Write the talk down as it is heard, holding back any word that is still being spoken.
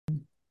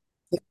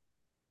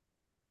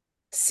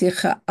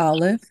Sicha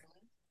Aleph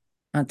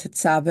on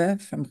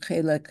Tetzave from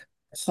Chelek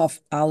Chof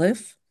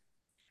Aleph.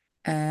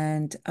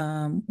 And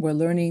we're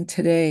learning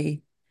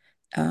today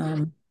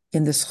in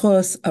the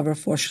schos of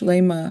Refuah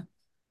Shlema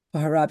for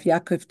Harav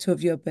Yaakov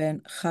Tuvia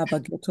ben Chava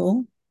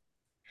Gittel,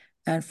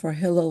 and for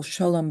Hillel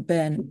Shalom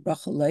ben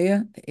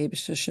Rachaleah. The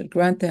Eibusher should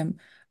grant them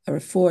a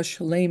Refuah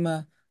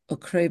Shlema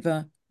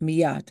Ukreva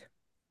Miyad.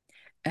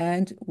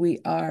 And we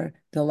are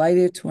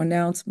delighted to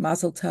announce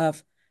Mazel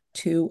Tov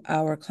to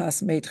our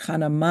classmate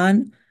Chana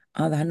Man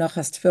on the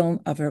Hanachas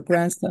film of her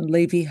grandson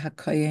Levi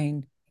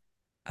HaKohen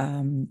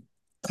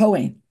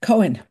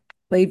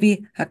Levi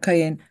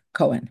HaKohen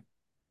Cohen.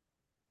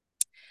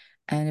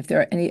 And if there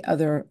are any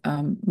other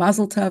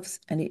Mazel Tovs,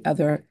 any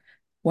other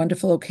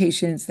wonderful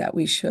occasions that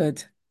we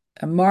should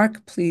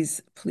mark,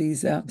 please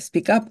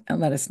speak up and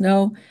let us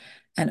know.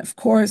 And of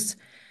course,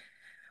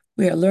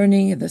 we are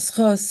learning the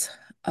schos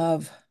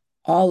of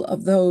all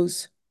of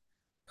those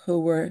who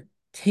were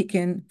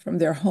taken from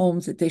their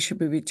homes, that they should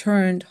be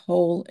returned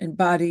whole in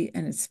body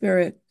and in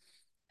spirit,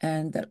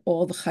 and that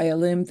all the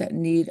chayalim that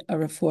need a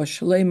refuah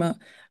shlema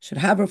should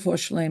have refuah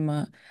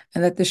shlema,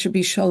 and that there should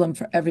be shalom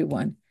for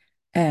everyone.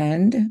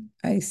 And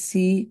I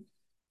see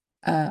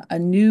a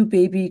new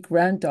baby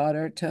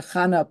granddaughter to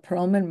Chana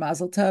Perlman,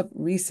 Mazel Tov,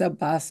 Risa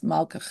Bas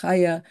Malka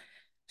Chaya.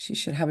 She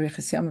should have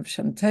Yichas Yamav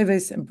Shem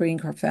Teves and bring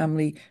her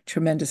family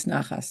tremendous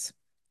nachas.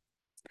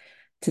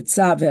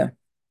 Tetzave,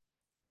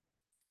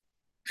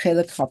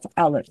 Chelek Chaf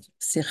Aleph,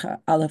 Sicha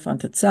Aleph on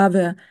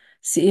Tetzave,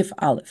 Seif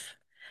Aleph.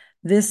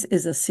 This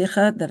is a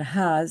Sicha that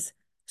has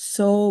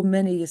so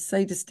many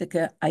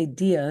Yesodistic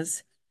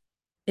ideas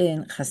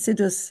in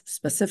Chassidus,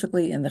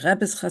 specifically in the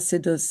Rebbe's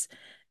Chassidus,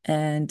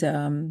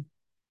 and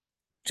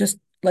just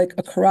like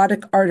a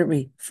carotid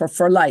artery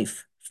for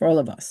life, for all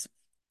of us.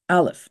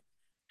 Aleph.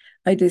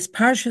 This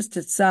Parshas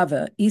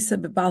Tetzave, Isa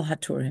Bebal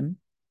Haturim.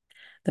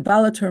 The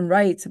Baal HaTurim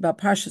writes about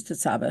Parshas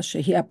Tetzave,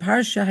 Shehi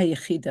Parsha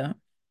HaYechida,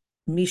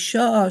 Misha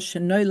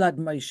Shenoilad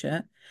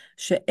Moshe,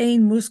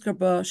 She'ein Muskar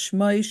Ba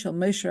Shmoi Shel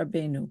Moshe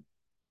Rabbeinu,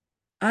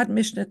 Ad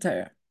Mishnah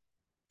Torah.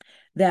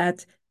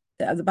 That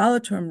the Baal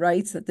HaTurim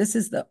writes that this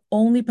is the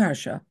only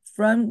Parsha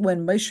from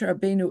when Moshe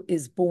Rabbeinu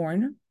is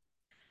born,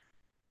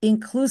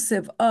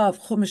 inclusive of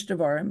Chumash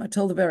Devarim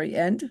until the very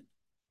end,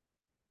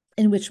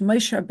 in which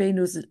Moshe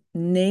Rabbeinu's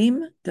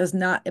name does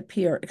not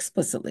appear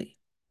explicitly.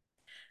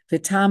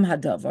 V'tam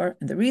hadavar,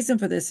 and the reason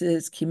for this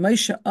is Ki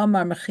Moshe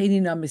Amar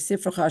Mechinina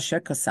Misifracha Asher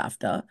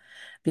Kasafta,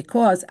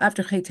 because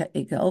after Chet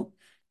HaEgel,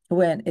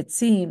 when it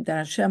seemed that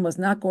Hashem was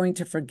not going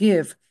to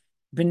forgive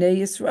Bnei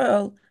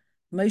Yisrael,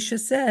 Moshe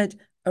said,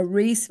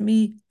 "Erase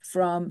me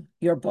from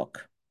your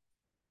book."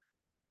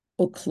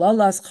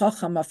 Uklalas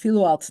Chacham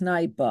Afilu Al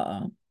Tnai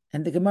Ba'a,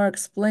 and the Gemara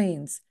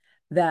explains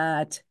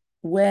that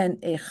when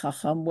a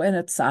Chacham, when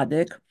a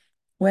Tzaddik,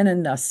 when a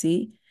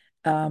Nasi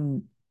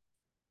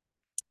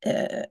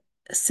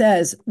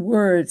says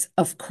words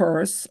of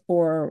curse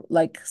or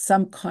like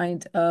some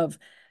kind of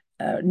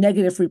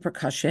negative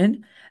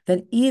repercussion,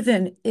 then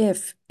even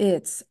if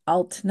it's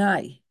al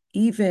t'nai,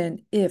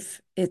 even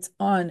if it's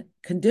on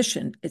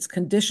condition, it's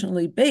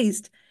conditionally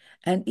based,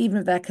 and even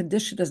if that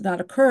condition does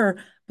not occur,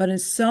 but in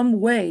some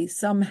way,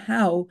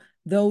 somehow,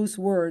 those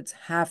words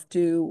have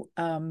to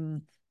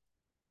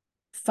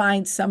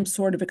find some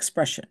sort of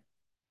expression.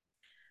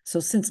 So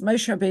since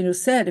Moshe Rabbeinu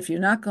said, if you're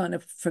not going to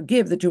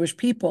forgive the Jewish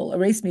people,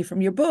 erase me from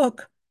your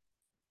book,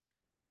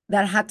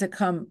 that had to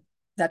come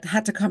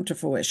to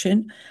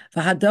fruition.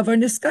 V'hadavar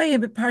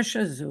niskayim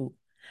b'parsha zu.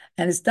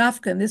 And it's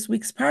dafka in this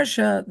week's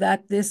parsha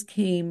that this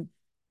came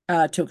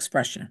to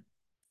expression.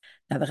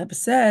 Now the Rebbe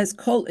says,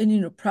 Kol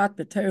inyan uprat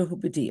b'Torah hu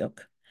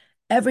b'diuk.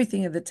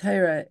 Everything in the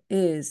Torah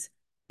is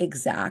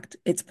exact,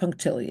 it's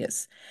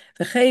punctilious.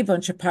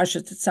 V'chevon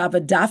sheparsha Tetzave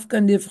dafka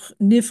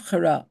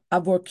nivchara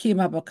avor kiyum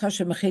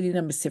habakasha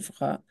mechelina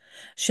mesifcha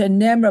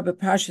shenemra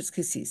b'parshas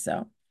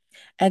kisisa.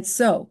 And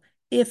so,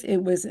 if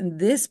it was in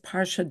this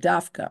parsha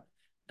dafka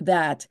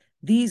that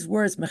these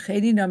words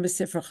mechelina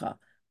mesifcha,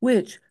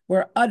 which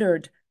were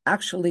uttered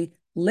actually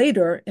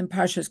later in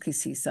parshas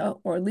kisisa,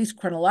 or at least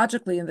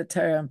chronologically in the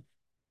Torah,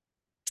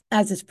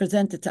 as it's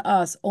presented to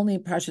us only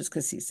in parshas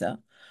kisisa,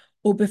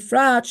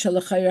 ובפרט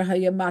שלחייר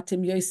היה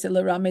מתאים יוסי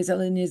לרמז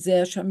על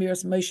נזיר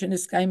שאמירס מוישה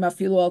נסקיים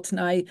אפילו על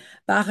תנאי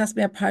באחס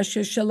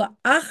מהפרשה של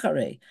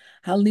האחרי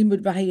הלימוד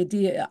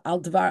והידיעה על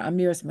דבר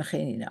אמירס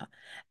מכנינה.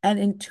 And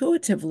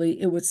intuitively,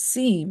 it would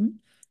seem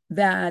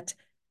that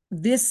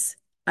this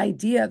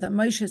idea that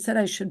Moshe said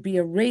I should be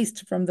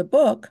erased from the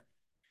book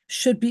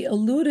should be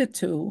alluded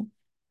to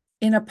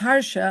in a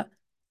parsha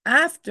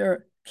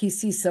after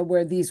Kisisa,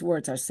 where these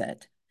words are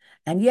said.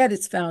 And yet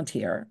it's found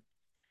here.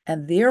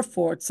 And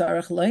therefore,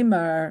 tzarech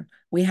leimar,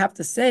 we have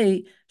to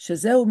say,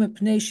 shezeu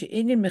mipnei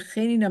she'inyan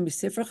mechenina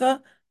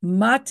misifracha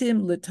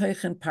matim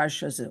l'toichen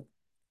parshazu.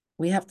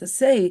 We have to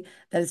say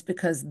that it's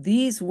because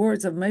these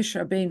words of Moshe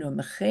Rabbeinu,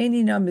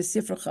 mechenina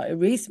misifracha,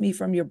 erase me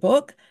from your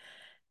book,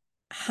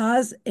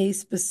 has a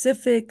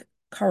specific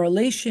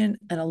correlation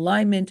and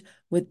alignment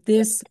with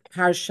this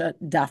parsha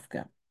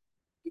dafka.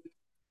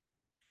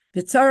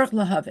 V'tzarech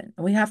lahavin,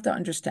 and we have to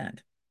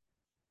understand.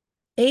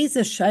 Eze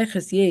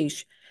shayches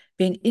yesh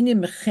ben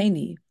inim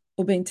mecheni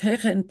uben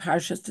techen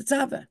parshas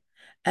Tetzave.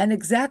 And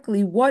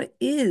exactly what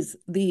is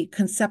the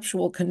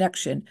conceptual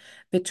connection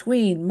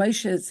between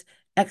Moshe's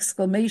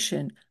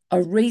exclamation,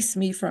 "Erase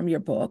me from your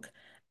book,"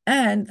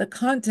 and the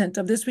content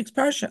of this week's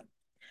parsha?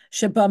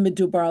 Sheba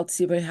medubar al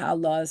tzivay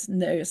ha'alas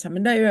ne'eres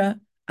ha'menorah,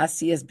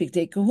 asiyas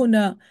bigdei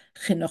kahuna,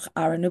 chinuch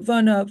Aaron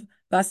Ivanov,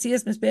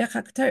 v'asiyas mizbeach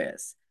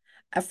ha'keteres.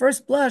 At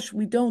first blush,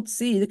 we don't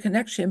see the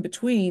connection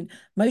between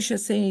Moshe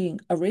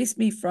saying, "Erase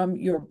me from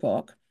your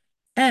book,"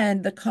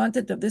 and the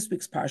content of this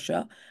week's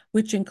parsha,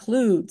 which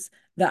includes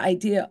the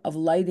idea of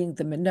lighting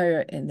the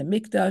menorah in the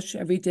mikdash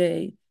every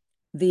day,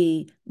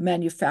 the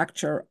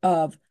manufacture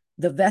of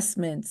the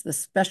vestments, the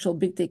special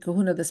bigdei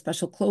kahuna, the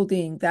special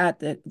clothing that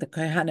the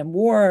Kohanim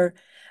wore,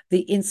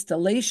 the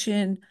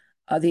installation,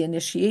 the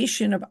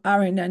initiation of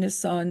Aaron and his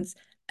sons,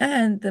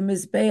 and the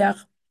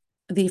Mizbeach,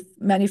 the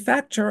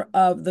manufacture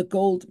of the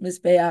gold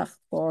Mizbeach,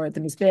 or the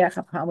Mizbeach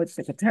upon which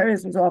the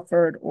Keteris was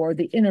offered, or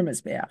the inner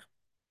Mizbeach.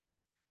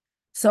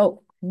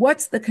 So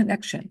what's the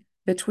connection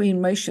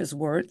between Moshe's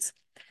words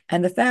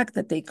and the fact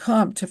that they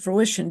come to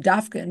fruition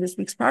dafka in this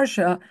week's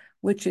parsha,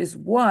 which is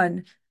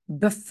one,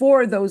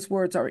 before those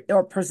words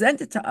are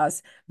presented to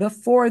us,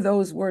 before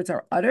those words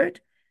are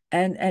uttered,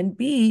 and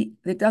B,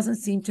 there doesn't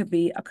seem to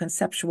be a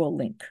conceptual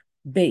link.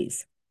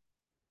 Bays.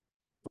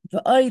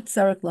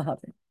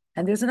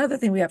 And there's another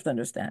thing we have to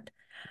understand.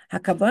 The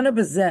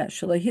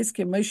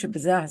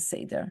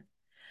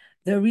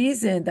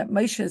reason that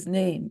Moshe's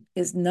name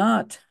is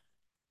not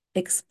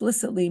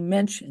explicitly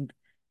mentioned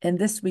in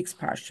this week's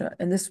parsha,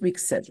 in this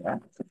week's sedra,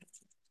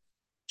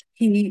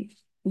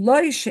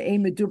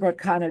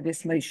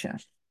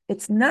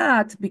 it's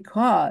not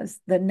because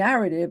the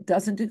narrative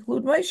doesn't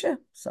include Moshe.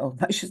 So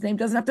Moshe's name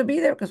doesn't have to be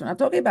there because we're not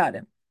talking about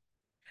him.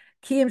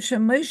 The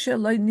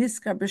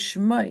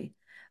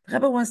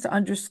Rebbe wants to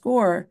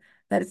underscore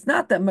that it's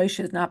not that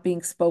Moshe is not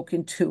being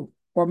spoken to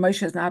or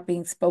Moshe is not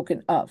being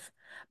spoken of,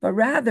 but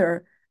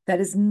rather that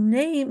his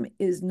name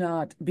is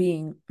not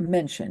being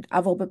mentioned.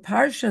 But in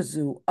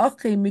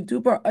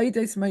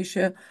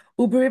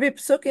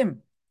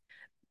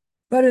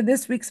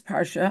this week's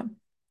parsha,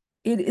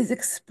 it is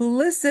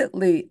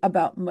explicitly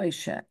about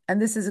Moshe,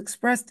 and this is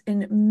expressed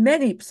in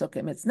many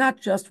psukim. It's not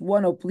just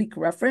one oblique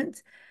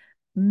reference.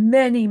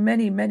 Many,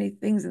 many, many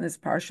things in this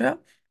parsha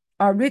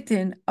are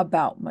written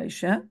about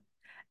Moshe,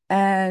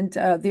 and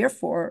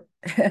therefore,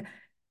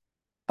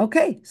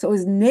 okay, so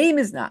his name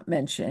is not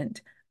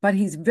mentioned, but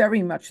he's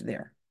very much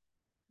there.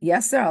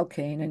 Yeser al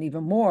kain, and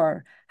even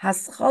more,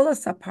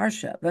 haschalas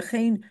haparsha,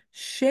 v'chein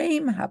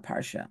shem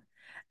haparsha.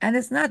 And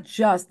it's not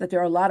just that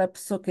there are a lot of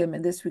psukim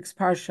in this week's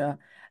parsha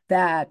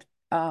that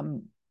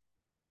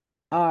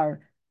are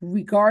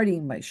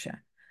regarding Moshe,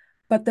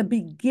 but the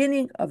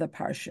beginning of the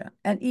parsha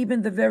and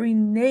even the very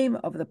name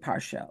of the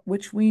parsha,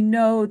 which we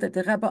know that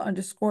the Rebbe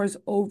underscores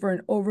over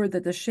and over,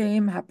 that the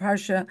Shem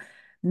haparsha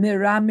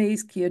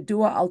mirames ki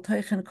yadua al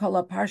teichen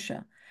kol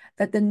parsha,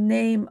 that the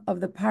name of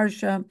the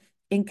parsha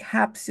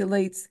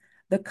encapsulates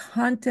the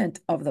content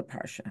of the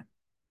parsha,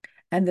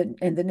 and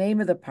the name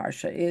of the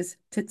parsha is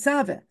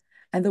Tetzave,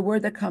 and the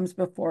word that comes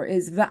before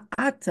is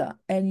va'ata,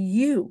 and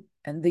you,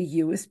 and the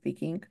you is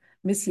speaking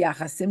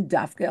misyachasim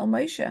dafke el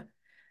Moshe.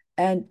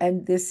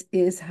 And this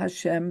is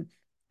Hashem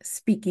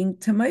speaking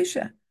to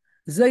Moshe.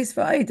 Zois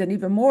va'id, and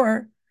even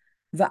more,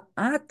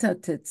 va'ata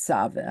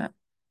tetzave,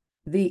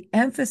 the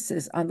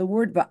emphasis on the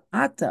word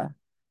va'ata,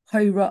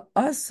 hayra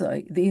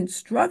asai, the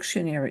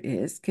instruction here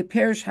is,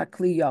 kiperish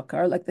hakli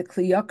yakar, like the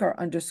kli yakar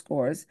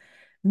underscores,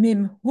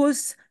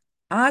 mimhus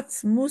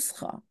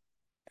atzmuscha,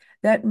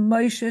 that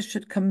Moshe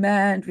should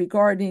command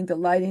regarding the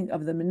lighting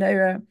of the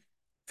menorah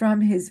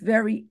from his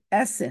very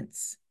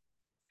essence.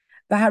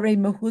 V'harei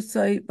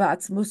mehusay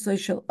ba'atzmusay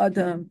shel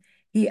adam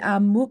hi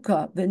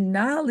amuka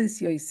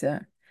v'nalis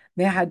yoser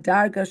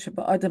mehadarga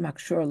sheba'adam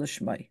hakshor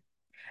l'shmai.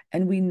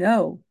 And we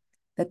know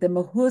that the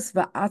mehus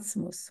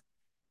va'atzmus,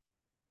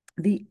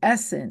 the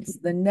essence,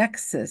 the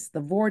nexus, the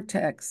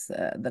vortex,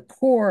 the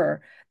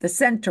core, the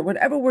center,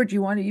 whatever word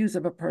you want to use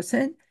of a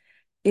person,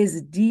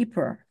 is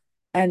deeper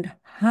and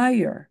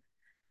higher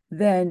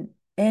than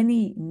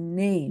any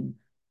name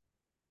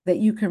that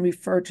you can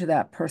refer to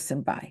that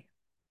person by.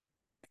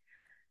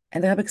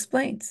 And the Rebbe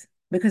explains,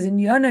 because in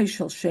Yanai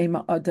Shel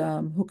Shema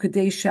Adam, Hu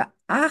Kadesha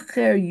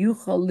Acher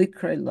Yuchal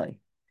Likreloi,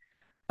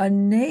 a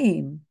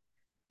name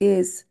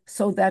is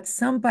so that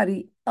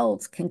somebody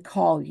else can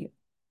call you.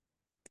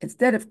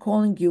 Instead of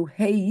calling you,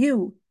 hey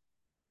you,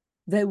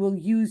 they will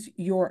use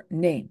your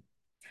name.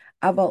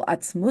 Aval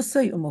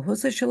atzmusay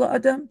umahusay shel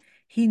Adam,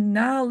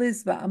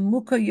 hinalis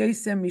va'amuka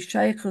yoser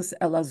mishaychus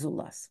el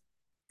azulas.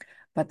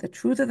 But the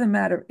truth of the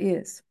matter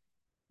is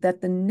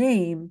that the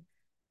name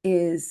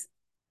is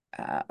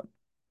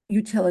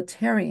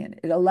utilitarian.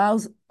 It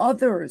allows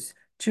others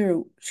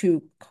to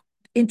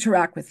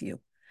interact with you.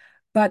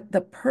 But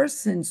the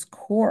person's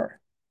core,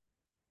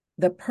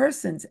 the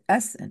person's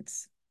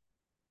essence,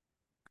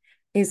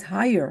 is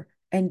higher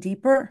and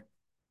deeper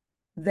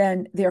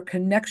than their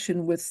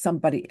connection with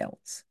somebody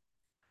else.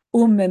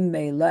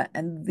 Umemela,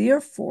 and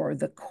therefore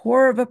the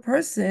core of a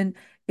person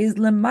is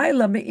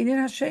lemaila me'inin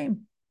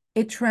Hashem.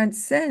 It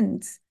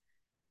transcends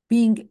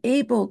being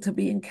able to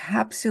be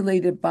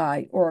encapsulated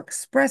by or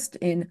expressed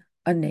in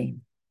a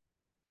name.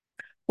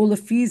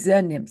 Ulefize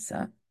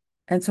nimsa,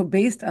 and so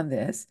based on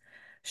this,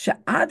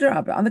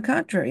 she'adrab, on the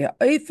contrary,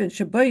 ha'ofen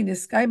sheboi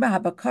niskayma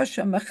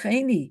habakasha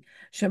macheni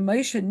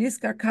shemoshe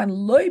niskar kan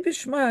loy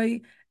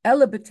b'shmai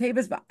ela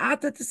b'teves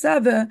va'ata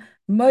tetzave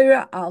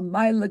moira al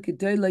maila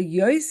gedola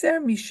yoser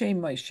mishem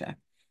Moshe.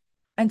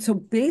 And so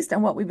based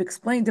on what we've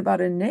explained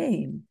about a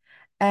name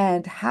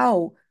and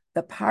how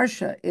the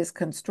parsha is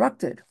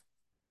constructed,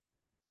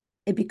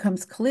 it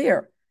becomes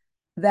clear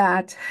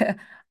that,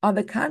 on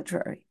the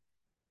contrary,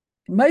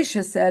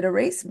 Moshe said,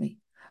 erase me.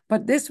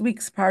 But this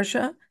week's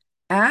parsha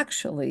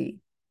actually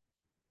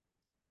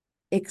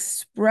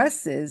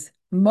expresses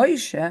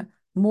Moshe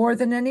more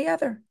than any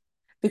other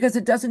because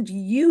it doesn't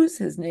use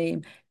his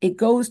name. It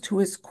goes to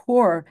his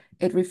core.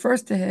 It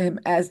refers to him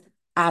as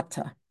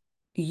Ata,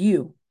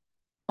 you,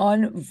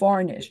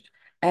 unvarnished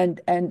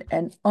and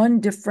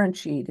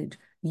undifferentiated,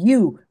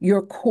 you,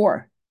 your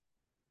core.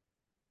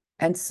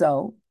 And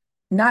so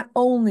not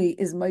only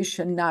is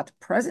Moshe not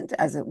present,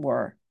 as it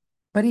were,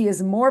 but he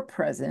is more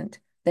present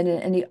than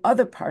in any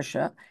other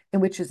parsha in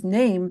which his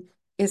name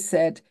is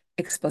said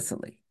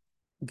explicitly.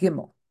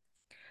 Gimel.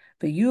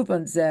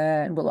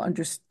 And we'll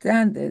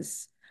understand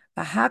this.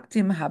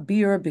 V'haktim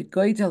habir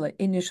b'goydel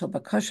initial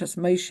bakashas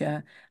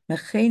Moshe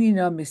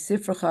mechenina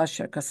misifracha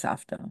asher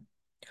kasafta.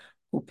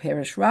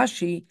 Uperish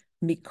Rashi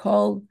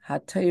mikol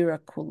hatayra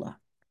kula.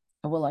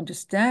 And we'll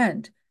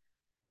understand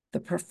the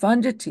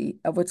profundity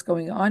of what's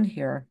going on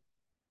here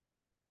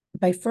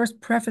by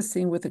first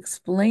prefacing with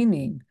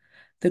explaining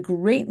the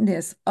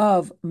greatness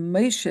of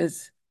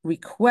Moshe's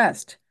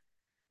request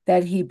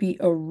that he be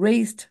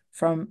erased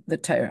from the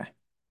Torah.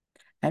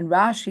 And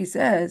Rashi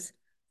says,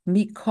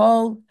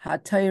 Mikol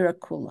HaTorah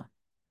Kula.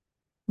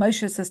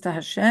 Moshe says to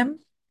Hashem,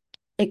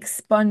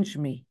 expunge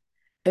me,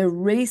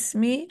 erase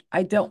me.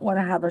 I don't want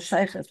to have a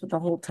shaykhs with the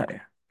whole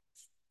Torah.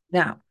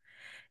 Now,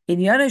 in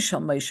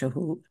Yanishal Moshe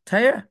Hu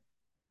Torah,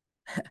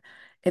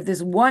 if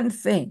there's one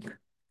thing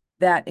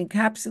that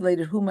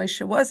encapsulated who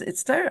Moshe was,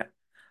 it's Torah.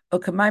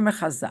 Okamaymer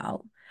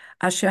Chazal,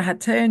 Asher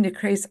HaTorah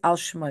Nikres Al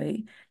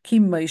Shmoi, Ki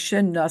Moshe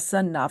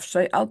Nasa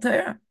Nafshay Al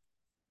Torah.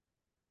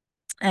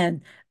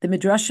 And the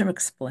Midrashim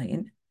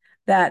explain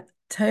that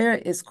Torah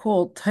is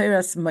called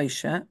Torah's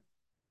Moshe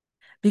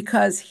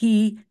because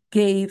he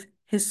gave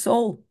his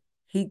soul.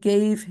 He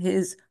gave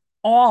his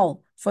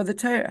all for the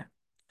Torah.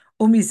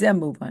 Umizeh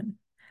muvan.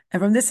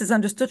 And from this is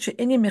understood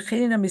she'ini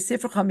mechenina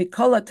misifracha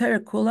mikol Torah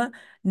kula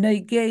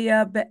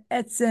negeya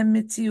be'etzem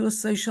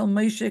mitziusay shel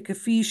Moshe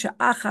kefi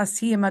she'achas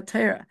hi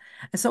Torah.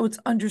 And so it's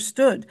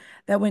understood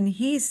that when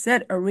he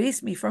said,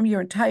 erase me from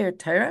your entire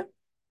Torah,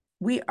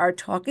 we are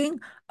talking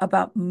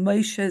about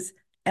Moshe's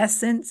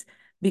essence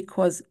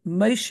because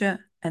Moshe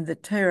and the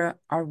Torah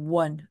are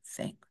one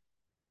thing.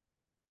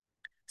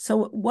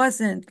 So it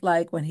wasn't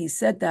like when he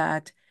said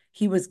that,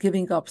 he was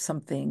giving up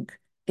something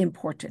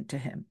important to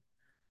him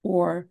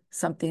or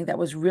something that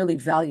was really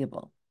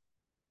valuable.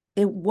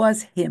 It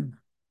was him.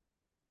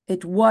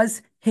 It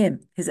was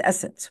him, his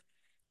essence.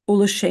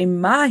 And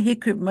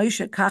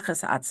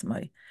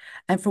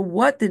for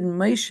what did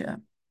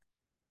Moshe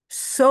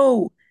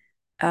so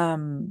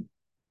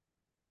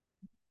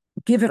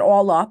give it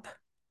all up?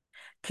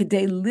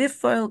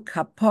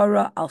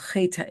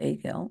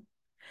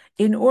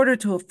 In order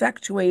to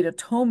effectuate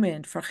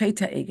atonement for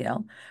Cheta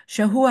Egel,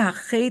 Shahu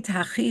HaChet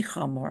HaChi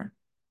Chamor,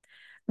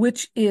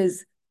 which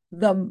is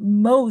the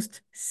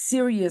most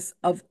serious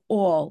of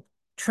all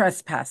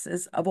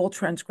trespasses, of all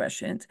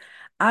transgressions,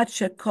 Ad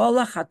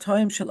Shekol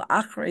HaChatoim Shel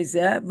Achrei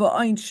Zeh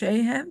V'oin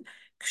Shehem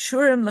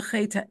Kshurim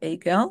L'Cheta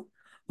Egel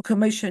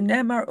U'Kamei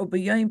Nemar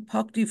U'B'Yoyim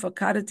Pokti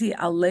Fakadati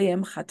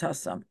Aleim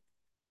Chatasam.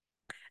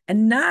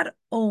 And not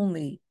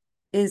only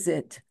is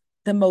it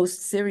the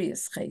most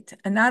serious chet,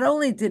 and not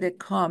only did it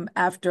come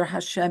after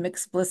Hashem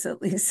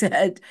explicitly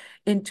said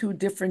in two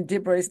different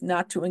dibros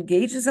not to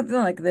engage in something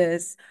like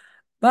this,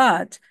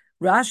 but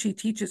Rashi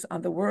teaches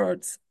on the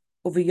words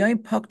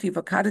Uviyom Pokti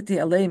Vakadati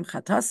Aleim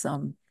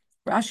Chatasam.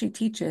 Rashi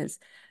teaches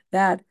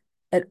that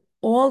at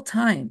all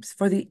times,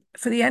 for the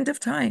end of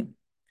time,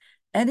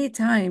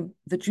 anytime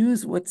the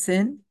Jews would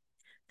sin,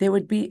 there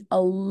would be a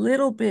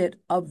little bit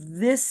of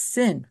this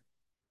sin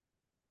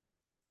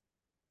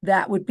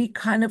that would be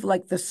kind of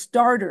like the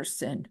starter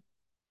sin,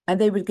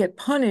 and they would get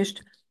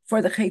punished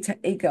for the Cheta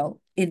Egel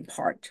in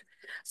part.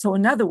 So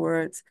in other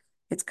words,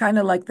 it's kind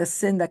of like the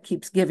sin that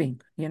keeps giving,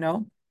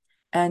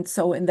 And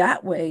so in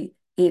that way,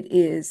 it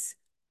is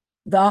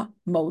the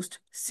most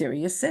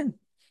serious sin.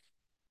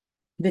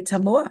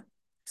 V'tamua.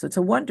 So it's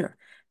a wonder.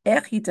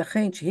 And so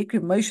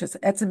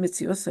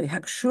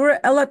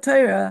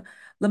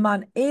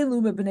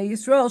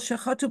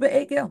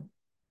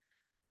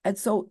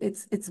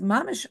it's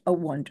mamish a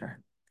wonder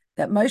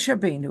that Moshe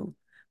Rabbeinu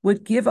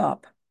would give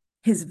up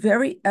his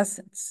very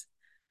essence,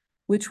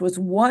 which was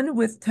one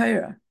with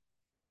Torah.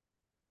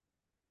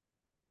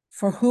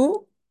 For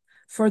who?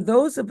 For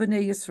those of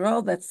Bnei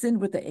Yisrael that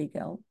sinned with the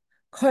Egel,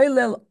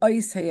 koilel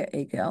ois heya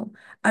Egel,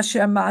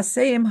 asher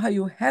maaseim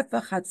hayu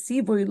hefach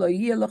hatzivoy lo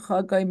yeh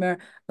lecha gomer,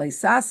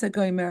 leisasa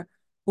gomer,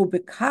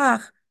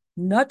 ubekach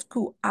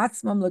notku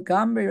atzmam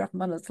legamri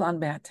Rahman al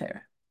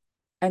be'atera.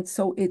 And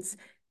so it's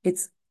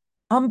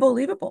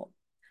unbelievable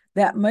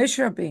that Moshe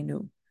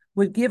Rabbeinu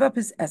would give up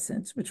his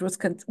essence, which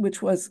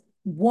was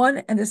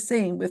one and the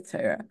same with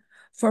Torah,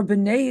 for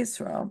Bnei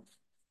Yisrael,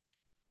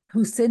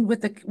 who sinned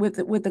with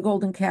the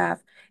golden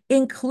calf,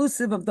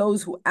 inclusive of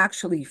those who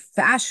actually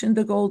fashioned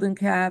the golden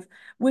calf,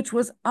 which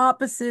was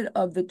opposite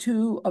of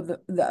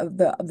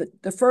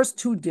the first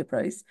two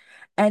dibros,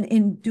 and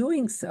in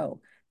doing so,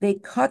 they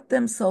cut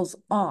themselves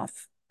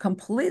off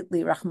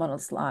completely, Rahman al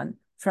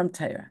from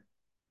Torah.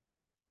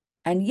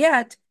 And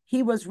yet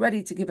he was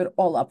ready to give it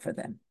all up for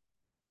them.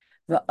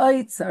 And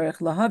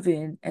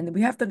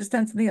we have to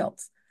understand something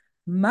else.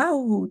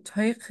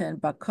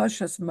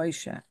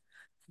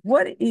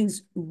 What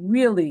is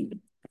really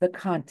the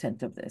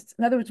content of this?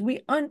 In other words, we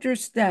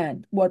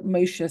understand what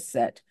Moshe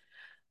said,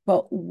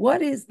 but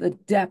what is the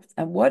depth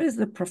and what is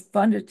the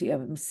profundity of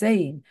him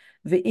saying,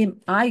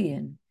 V'im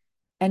ayin,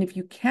 and if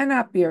you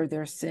cannot bear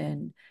their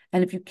sin,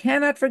 and if you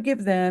cannot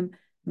forgive them,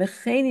 then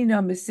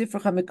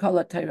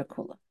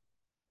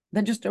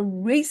just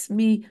erase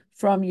me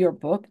from your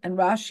book. And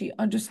Rashi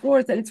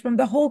underscores that it's from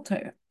the whole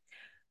Torah.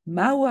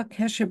 Mawa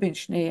kesher ben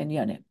shnei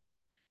inyanim.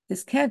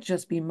 This can't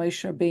just be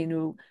Moshe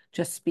Rabbeinu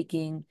just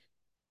speaking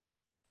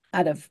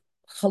out of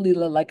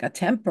Chalila like a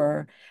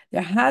temper.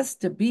 There has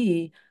to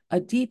be a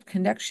deep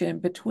connection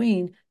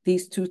between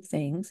these two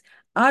things.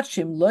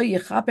 Achim lo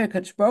yechaper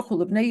kadosh baruch hu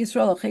lebnei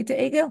Yisrael al chet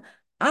egel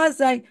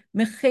azai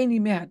mecheni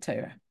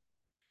mehaTorah.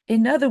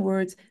 In other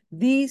words,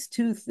 these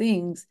two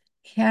things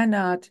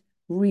cannot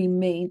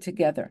remain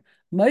together.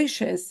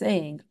 Moshe is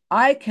saying,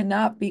 I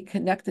cannot be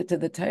connected to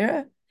the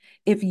Torah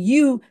if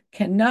you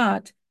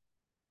cannot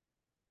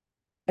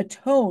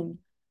atone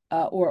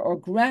or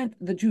grant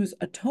the Jews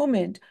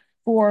atonement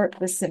for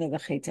the sin of the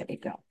Chet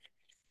Egel.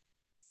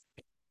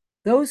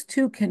 Those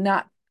two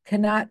cannot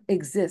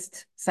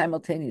exist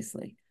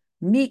simultaneously.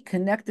 Me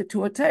connected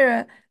to a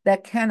Torah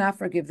that cannot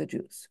forgive the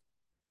Jews.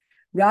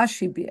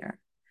 Rashi bir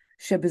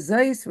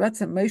shebezayis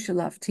ratzah Moshe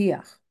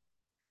lavtiach.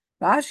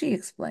 Rashi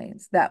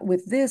explains that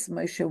with this,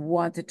 Moshe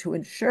wanted to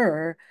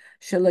ensure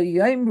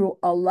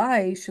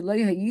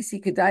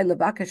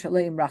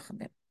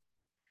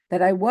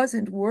that I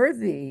wasn't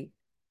worthy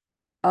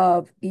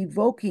of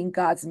evoking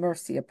God's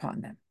mercy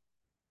upon them.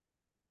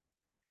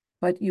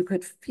 But you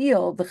could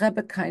feel the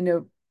Rebbe kind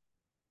of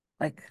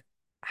like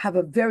have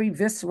a very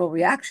visceral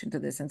reaction to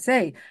this and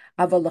say,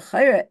 but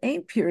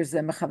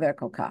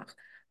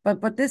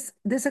this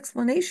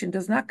explanation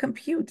does not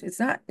compute.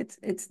 It's not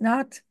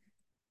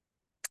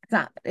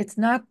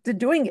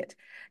doing it.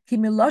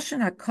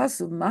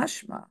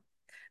 Mashma,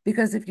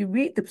 because if you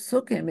read the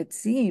psukim, it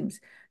seems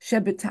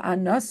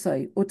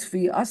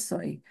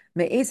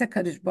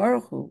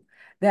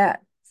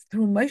that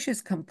through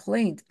Moshe's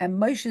complaint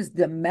and Moshe's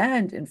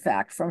demand, in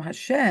fact, from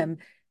Hashem,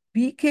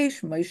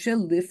 Bikesh Moshe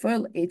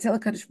lifel etel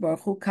Kadosh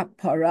Baruch Hu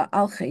kapara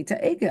al cheta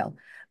egel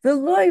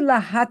v'loy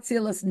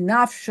lahatzilas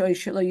nafshoy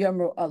shelo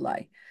yomru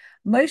alai.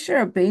 Moshe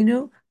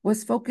Rabbeinu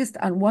was focused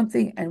on one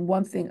thing and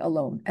one thing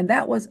alone, and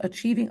that was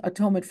achieving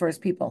atonement for his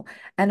people.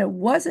 And it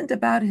wasn't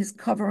about his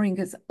covering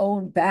his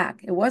own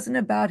back. It wasn't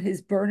about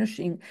his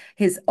burnishing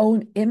his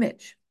own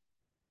image.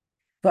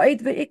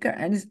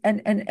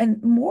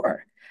 And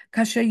more.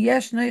 If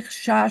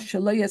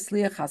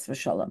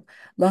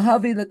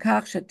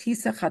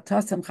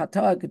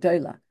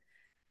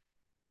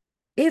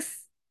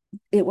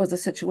it was a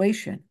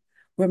situation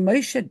where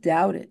Moshe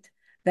doubted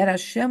that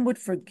Hashem would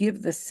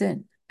forgive the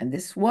sin, and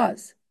this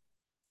was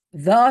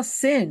the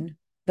sin,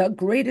 the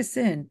greatest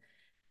sin,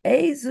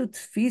 can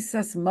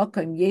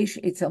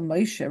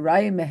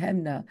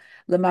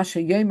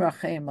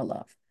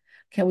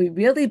we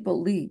really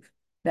believe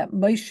that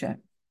Moshe,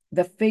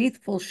 the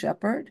faithful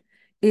shepherd,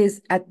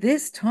 is at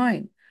this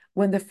time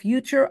when the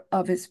future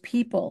of his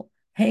people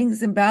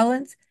hangs in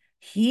balance,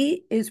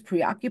 he is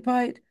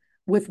preoccupied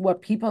with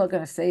what people are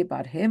going to say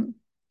about him,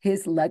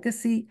 his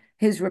legacy,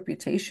 his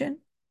reputation?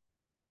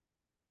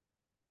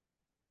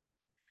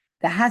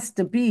 There has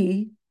to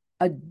be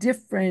a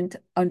different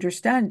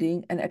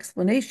understanding and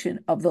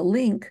explanation of the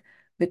link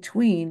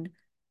between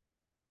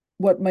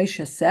what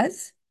Moshe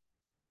says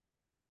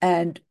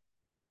and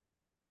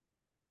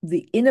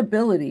the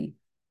inability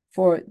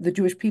for the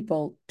Jewish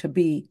people to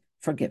be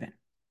forgiven.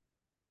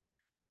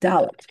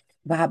 Dalet,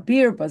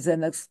 v'habir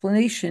bazen, the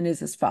explanation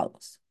is as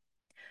follows.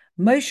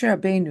 Moshe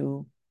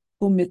Rabbeinu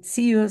hu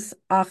mitzius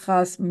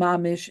achas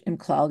mamish im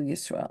klal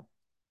Yisrael.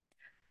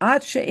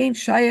 Ad she'ein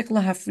shayach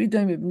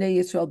lahafridom ibnei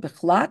Yisrael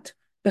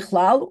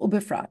bechlal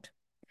ubefrat.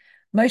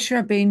 Moshe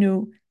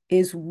Rabbeinu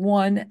is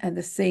one and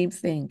the same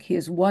thing. He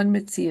is one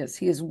mitzius.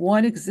 He is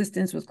one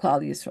existence with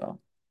Klal Yisrael.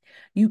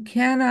 You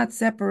cannot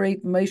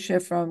separate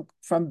Moshe from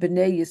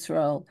Bnei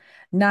Yisrael,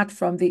 not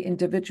from the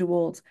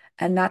individuals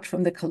and not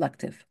from the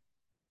collective.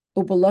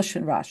 Ubalosh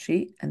and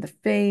Rashi, and the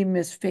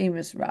famous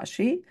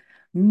Rashi,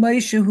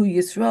 Moshe hu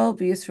Yisrael,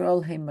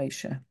 v'Yisrael he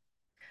Moshe.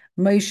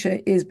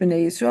 Moshe is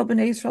Bnei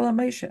Yisrael are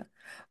Moshe.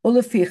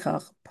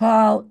 Ulefichach,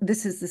 Paul,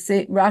 this is the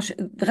same, Rashi,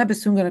 the Rebbe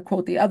is soon going to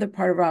quote the other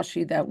part of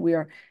Rashi that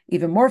we're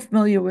even more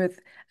familiar with,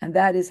 and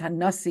that is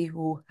Hanasi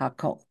hu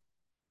Hakol.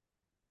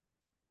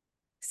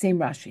 Same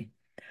Rashi.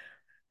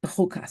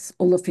 Chukas,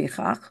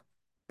 Ulefichach,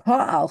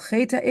 Paul,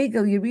 Cheta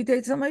Egel, Yerida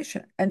Etzel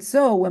Moshe. And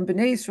so when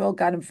Bnei Yisrael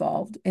got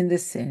involved in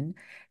this sin,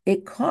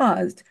 it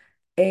caused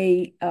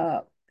a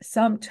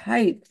some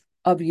type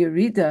of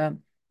Yerida.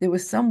 There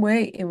was some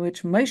way in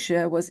which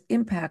Moshe was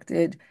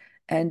impacted,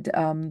 and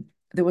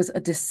there was a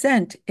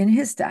descent in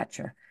his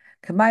stature.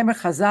 K'maimer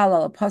Chazal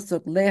al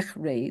pasuk lech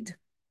reid,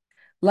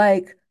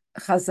 like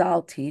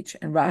Chazal teach,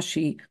 and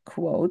Rashi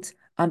quotes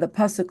on the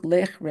pasuk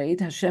lech reid.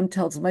 Hashem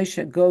tells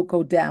Moshe,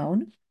 go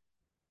down,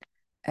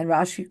 and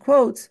Rashi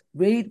quotes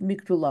reid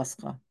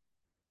mikdulascha,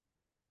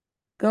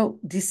 go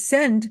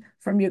descend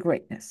from your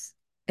greatness.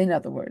 In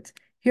other words,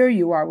 here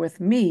you are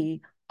with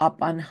me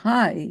up on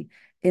high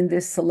in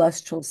this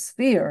celestial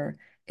sphere,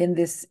 in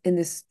this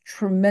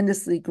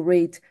tremendously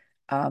great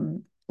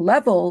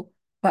level,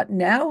 but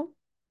now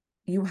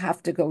you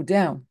have to go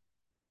down.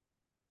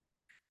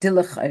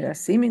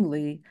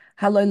 Seemingly,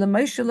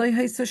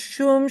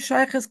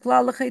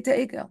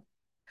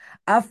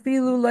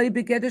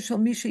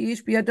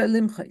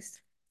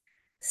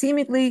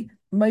 seemingly,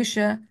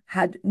 Moshe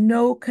had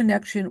no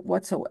connection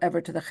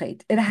whatsoever to the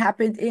Chet. It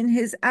happened in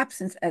his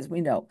absence, as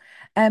we know.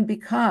 And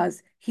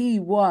because he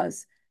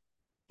was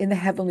in the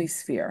heavenly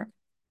sphere,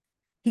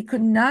 he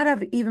could not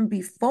have even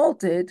be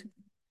faulted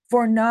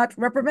for not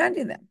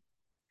reprimanding them.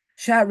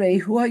 He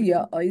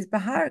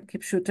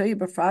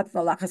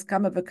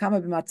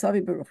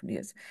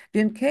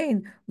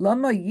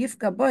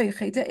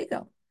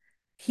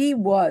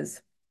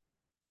was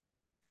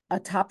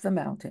atop the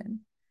mountain,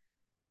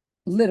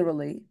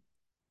 literally,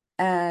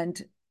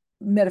 and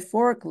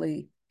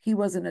metaphorically, he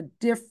was in a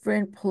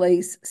different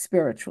place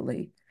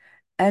spiritually.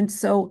 And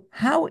so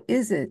how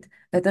is it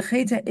that the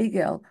Chet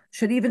Egel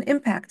should even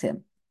impact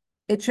him?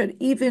 It should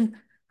even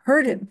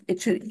hurt him.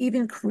 It should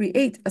even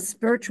create a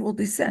spiritual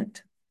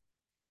descent.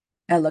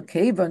 But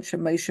because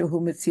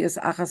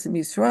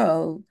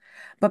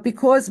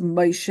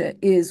Moshe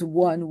is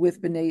one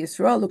with Bnei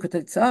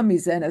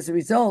Yisrael, and as a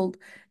result,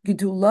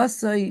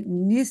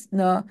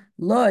 nisna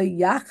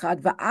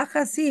yachad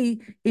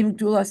im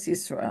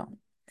Yisrael.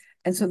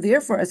 And so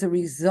therefore, as a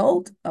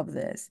result of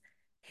this,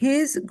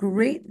 his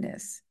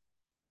greatness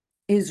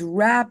is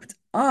wrapped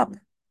up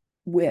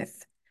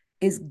with,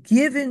 is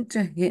given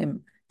to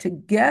him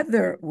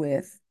together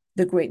with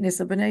the greatness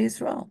of Bnei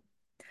Yisrael.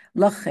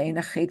 Lachein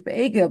achet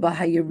be'egel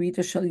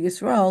b'hayirida shel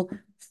Yisrael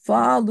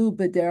falu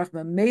b'derech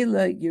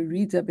mamela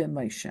yirida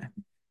b'Moshe,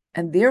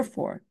 and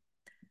therefore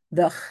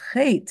the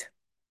chet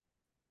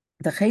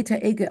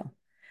ha'egel,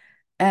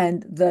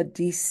 and the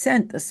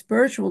descent, the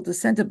spiritual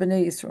descent of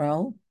Bnei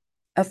Yisrael,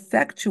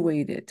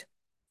 effectuated.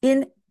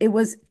 It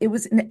was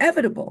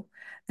inevitable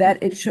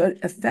that it should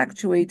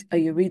effectuate a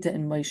Yerida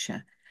in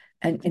Moshe,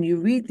 and you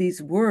read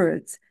these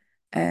words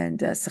and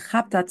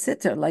sechaptat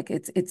sitter, like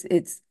it's.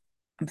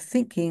 I'm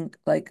thinking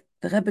like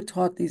the Rebbe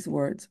taught these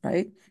words,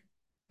 right?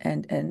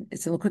 And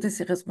it's in L'Kutei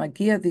Sichos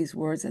Magia, these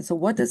words. And so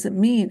what does it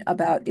mean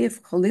about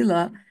if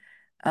Chalila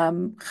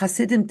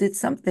Hasidim did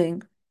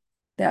something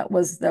that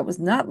was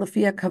not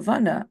Lafia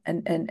Kavana,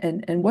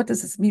 and what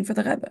does this mean for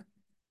the Rebbe?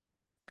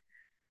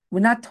 We're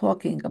not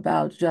talking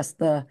about just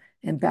the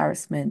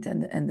embarrassment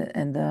and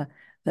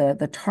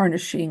the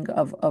tarnishing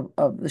of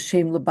the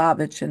Shem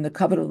Lubavitch and the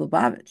covet of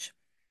Lubavitch.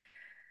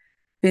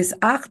 Bis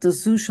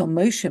achdusu shel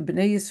Moshe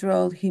b'nei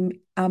Yisrael him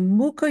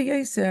amuka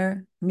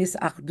yoser mis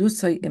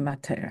achdusay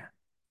imater.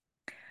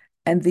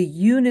 And the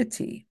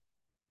unity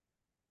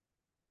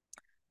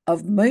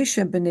of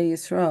Moshe b'nei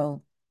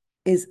Yisrael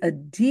is a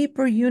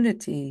deeper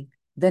unity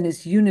than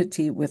his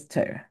unity with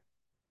Torah.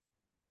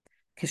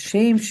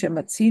 Kishem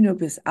shematzinu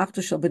bis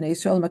achdu shel b'nei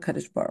Yisrael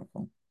makadosh baruch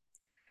hu.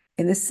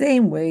 In the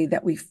same way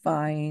that we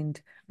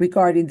find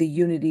regarding the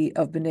unity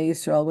of Bnei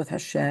Yisrael with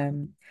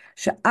Hashem,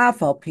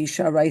 she'afal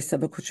pisha raisa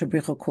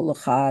b'kutshabricha kul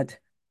echad,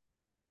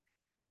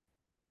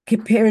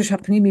 kiperish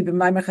hapnimi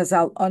b'maymer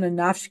chazal ana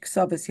nafshi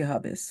ksavas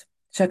yahavis,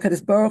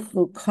 she'akadosh baruch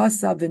hu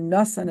kasa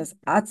v'nasan as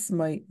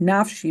atzmai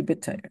nafshi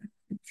b'Torah.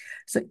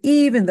 So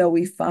even though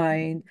we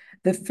find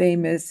the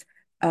famous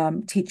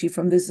teaching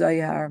from the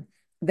Zohar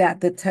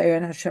that the Torah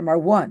and Hashem are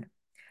one,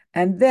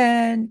 and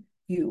then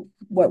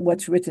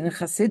what's written in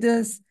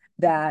Chassidus,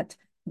 that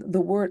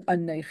the word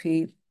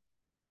Anechi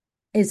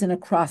is an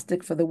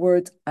acrostic for the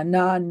words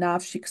Ana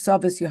Nafshi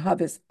Ksavas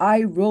Yahavis.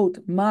 I wrote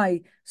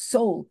my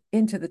soul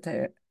into the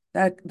Torah.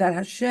 That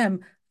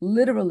Hashem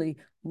literally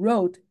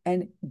wrote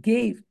and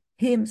gave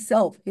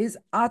himself, his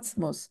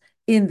atzmos,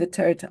 in the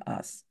Torah to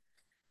us.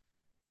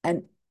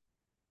 And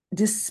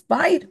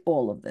despite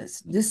all of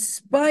this,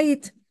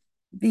 despite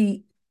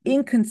the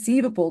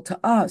inconceivable to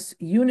us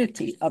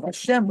unity of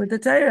Hashem with the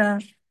Torah,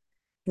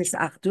 this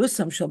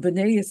achdusam shel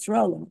b'nei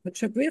Yisrael,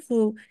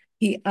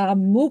 hi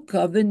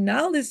amuka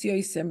v'nalis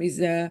yoisem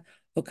mizeh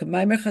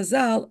U'k'maimer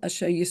Chazal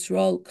asher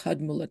Yisrael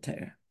kadmu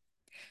l'Torah.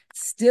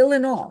 Still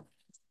in all,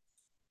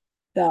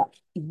 the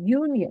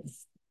union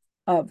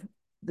of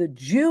the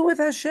Jew with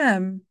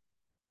Hashem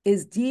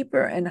is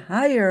deeper and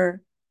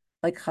higher,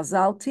 like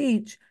Chazal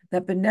teach,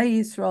 that Bnei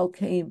Yisrael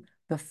came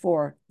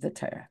before the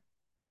Torah.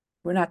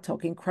 We're not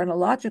talking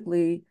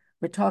chronologically,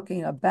 we're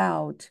talking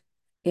about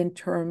in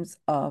terms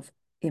of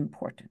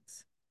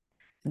importance.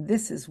 And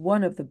this is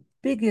one of the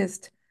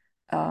biggest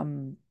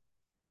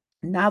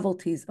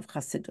novelties of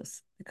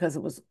Chassidus, because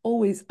it was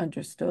always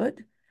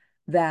understood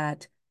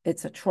that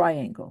it's a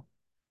triangle,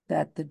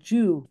 that the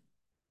Jew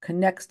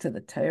connects to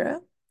the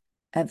Torah,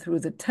 and through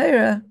the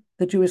Torah,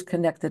 the Jew is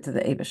connected to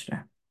the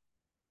Eibishter.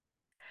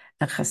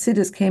 And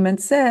Chassidus came and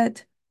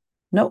said,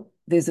 no,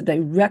 there's a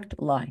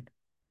direct line.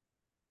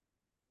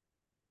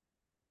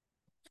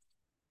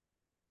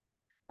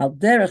 So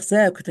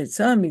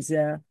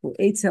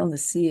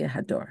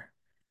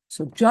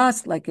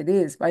just like it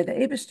is by the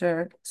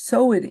Eibishter,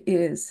 so it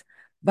is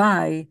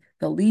by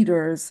the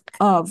leaders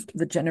of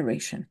the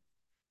generation.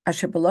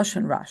 Asher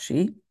B'lashon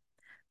Rashi,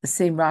 the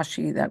same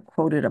Rashi that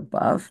quoted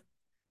above,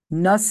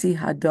 Nasi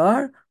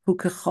Hadar hu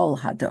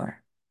kechol Hadar,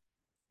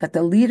 that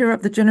the leader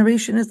of the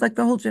generation is like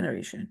the whole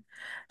generation.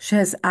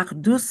 Shes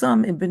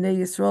achdusam in bnei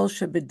Yisrael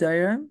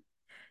shebedayim,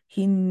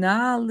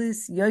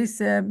 hinalis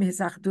yosem his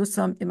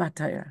achdusam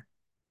imatayr.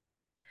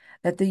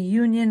 That the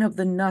union of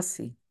the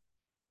Nasi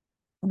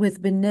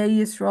with bnei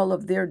Yisrael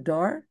of their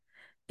dar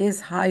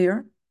is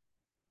higher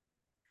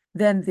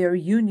than their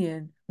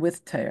union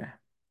with Torah.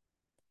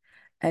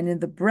 And in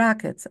the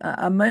brackets,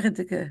 and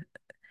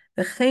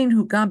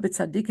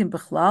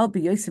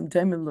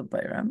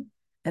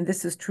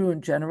this is true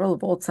in general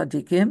of all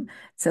tzaddikim. It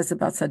says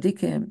about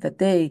tzaddikim that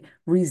they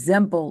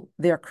resemble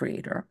their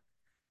creator.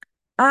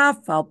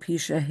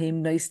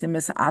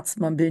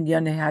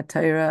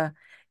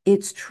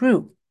 It's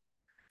true.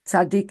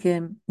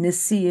 Tzaddikim,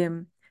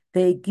 nesiim,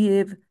 they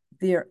give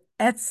their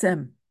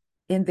etzem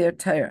in their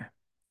Torah.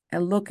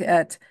 And look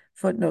at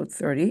footnote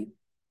 30.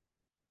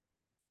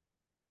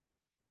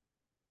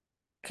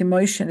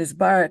 Kimoishin is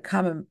bar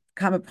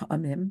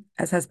kamapamim,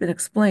 as has been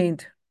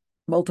explained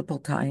multiple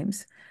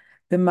times.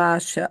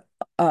 B'masha,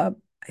 I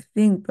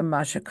think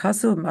b'masha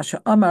kasu, b'masha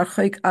amar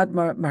chayk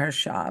admar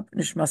maharshab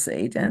nishmasa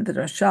eden. The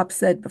Rashab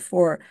said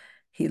before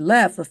he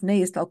left,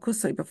 lefneis al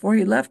kusay, before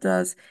he left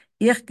us,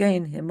 ich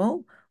gein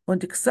himmel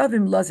und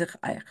iksavim lazich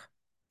eich.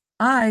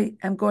 I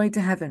am going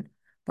to heaven,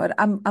 but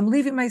I'm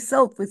leaving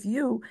myself with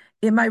you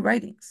in my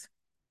writings.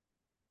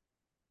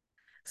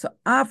 So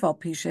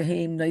afal pi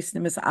shehem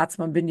noisnim es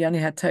atzman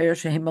binyani hatayr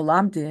shehem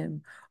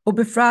malamdim,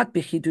 ubefrat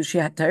bichidushi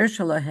hatayr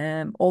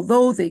shalahem,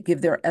 although they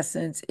give their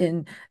essence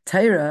in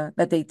Torah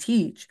that they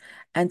teach,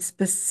 and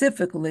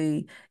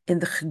specifically in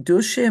the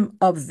chidushim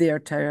of their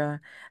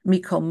Torah,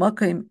 mikol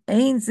makim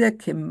ein ze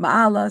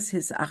kimalas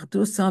his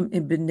achdusam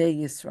in bnei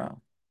Yisrael.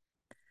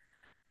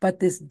 But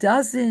this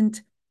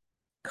doesn't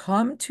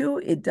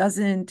it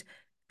doesn't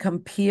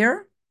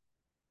compare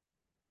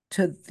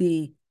to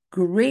the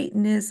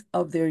greatness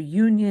of their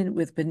union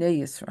with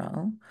Bnei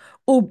Yisrael,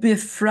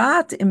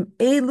 ubifrat im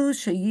elu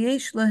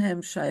sheyesh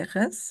lahem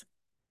shayches,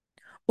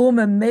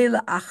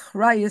 umemela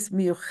achrayis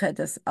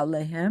miyuchedes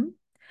alehem,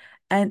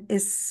 and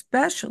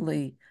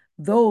especially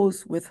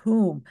those with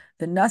whom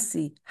the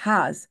Nasi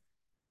has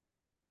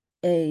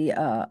a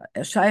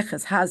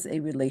shayches has a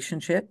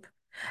relationship,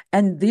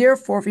 and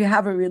therefore, if you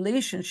have a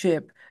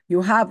relationship,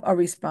 you have a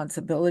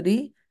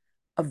responsibility,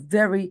 a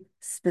very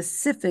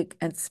specific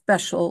and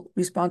special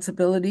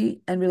responsibility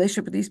and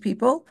relationship with these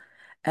people.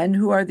 And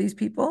who are these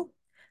people?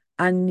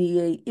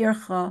 Aniye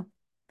ircha,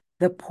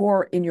 the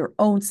poor in your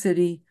own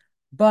city,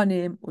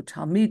 banim,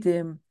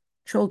 utalmidim,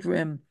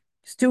 children,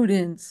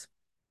 students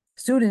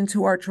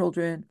who are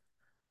children,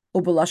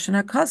 ubalashon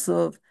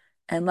hakasuv,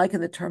 and like in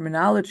the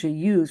terminology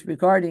used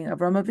regarding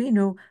Avram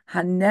Avinu,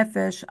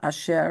 hanefesh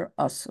asher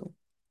asu,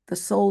 the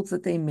souls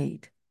that they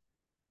made.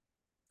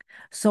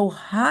 So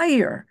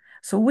higher.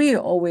 So we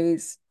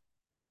always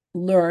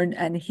learn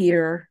and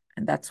hear,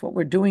 and that's what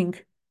we're doing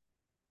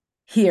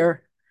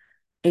here,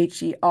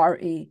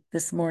 HERE,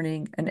 this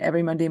morning and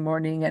every Monday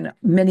morning and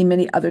many,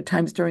 many other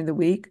times during the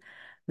week,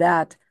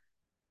 that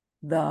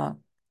the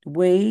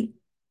way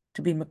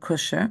to be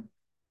Mekusher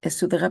is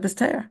through the Rebbe's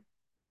Torah.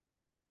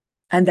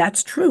 And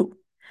that's true.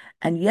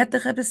 And yet the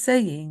Rebbe is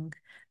saying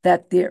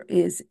that there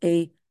is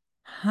a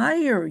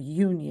higher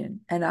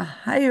union and a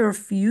higher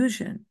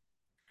fusion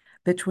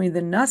between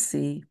the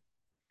Nasi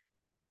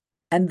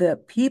and the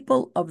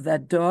people of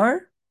that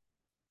dar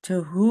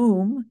to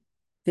whom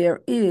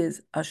there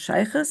is a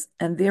shaykhus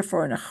and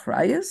therefore an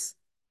achrayus.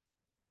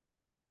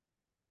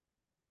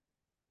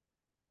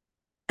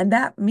 And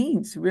that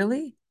means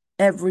really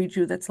every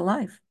Jew that's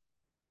alive.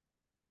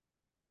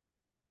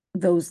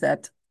 Those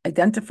that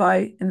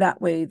identify in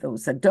that way,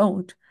 those that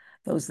don't,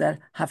 those that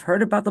have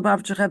heard about the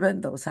Bavitcher Rebbe,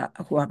 and those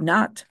who have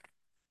not.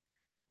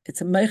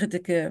 It's a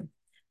meichedik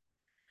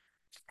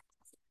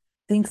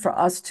thing for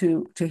us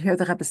to hear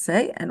the Rebbe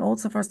say, and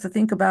also for us to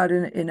think about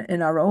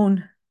in our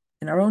own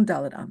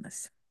Dalet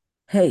Amos.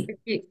 Hey.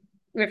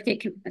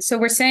 Rivky, so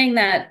we're saying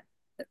that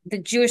the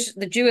Jew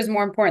is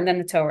more important than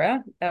the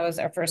Torah. That was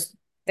our first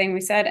thing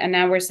we said, and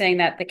now we're saying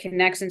that the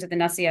connection to the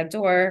Nasi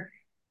Ador,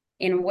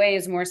 in a way,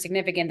 is more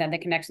significant than the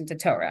connection to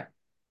Torah.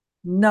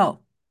 No,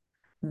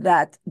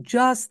 that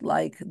just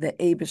like the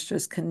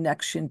Abishter's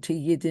connection to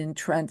Yidden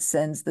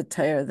transcends the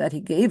Torah that he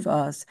gave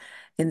us,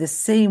 in the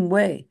same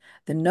way,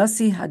 the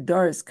Nasi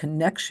Hadar's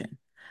connection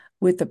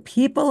with the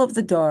people of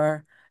the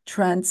Dar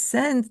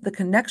transcends the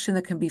connection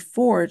that can be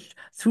forged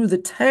through the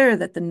Torah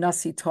that the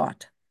Nasi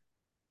taught.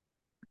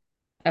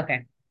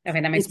 Okay.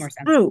 Okay, that makes more It's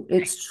sense. true.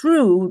 It's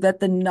true that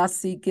the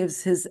Nasi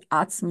gives his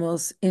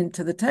atzmos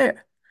into the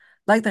Torah.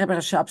 Like the Rebbe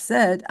Rashab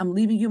said, I'm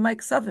leaving you my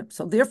ksavim.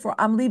 So therefore,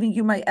 I'm leaving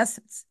you my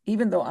essence,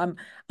 even though I'm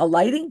a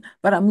lighting,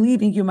 but I'm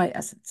leaving you my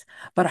essence.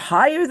 But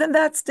higher than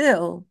that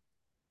still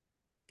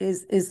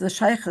is the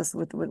shaykhs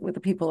with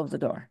the people of the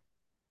door.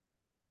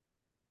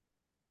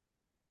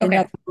 In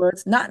other Okay.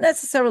 words, not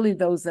necessarily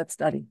those that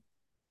study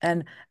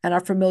and are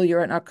familiar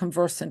and are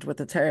conversant with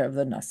the Torah of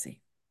the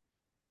Nasi.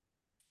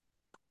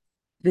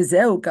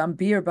 V'zeu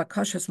gambir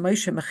bakashas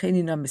Moshe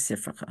mechenina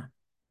misifracha.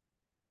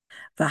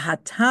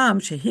 והטעם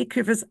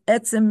שהקריבס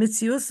עצם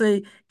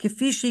מציאוסי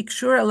כפי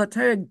שיקשור על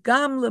התורה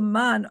גם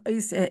למען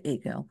עושה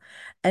העגל.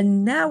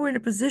 And now we're in a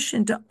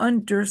position to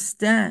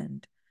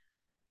understand,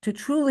 to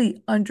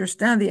truly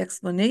understand the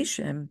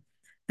explanation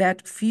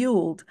that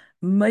fueled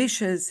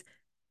Moshe's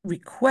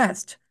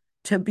request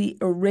to be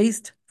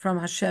erased from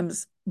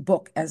Hashem's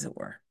book, as it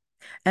were.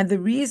 And the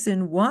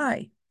reason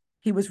why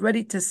he was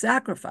ready to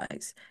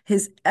sacrifice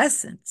his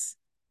essence,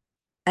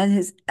 and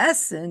his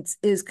essence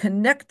is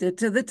connected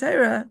to the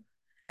Torah,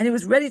 and he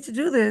was ready to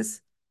do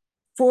this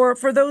for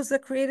those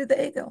that created the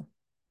Egel.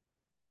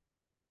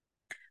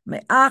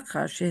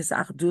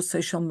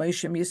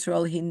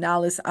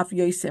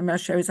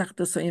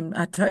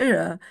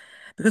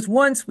 Because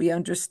once we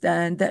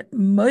understand that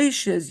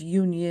Moshe's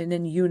union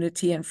and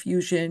unity and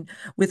fusion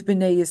with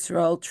Bnei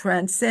Yisrael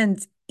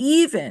transcends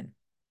even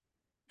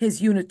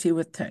his unity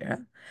with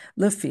Torah,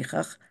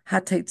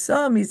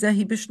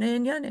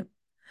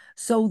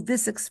 so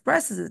this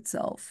expresses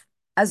itself.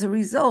 As a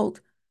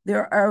result,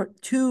 there are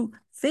two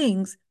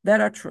things that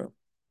are true.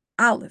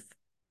 Aleph,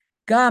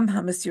 gam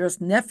hamesiras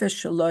nefesh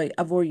shaloi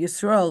avor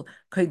Yisrael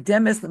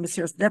koidemes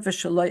lemesiras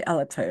nefesh shaloi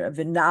ala Torah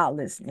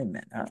v'na'alis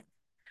nimena.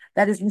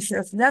 That is,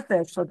 mesiras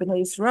nefesh for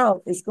Bnei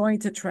Yisrael is going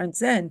to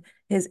transcend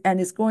his and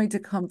is going to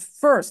come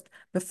first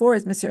before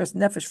his mesiras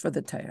nefesh for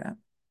the Torah,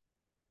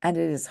 and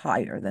it is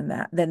higher than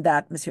that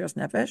mesiras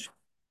nefesh.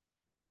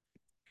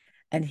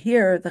 And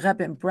here the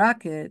Rebbe in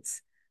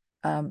brackets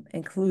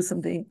includes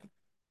something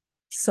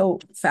so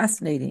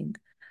fascinating.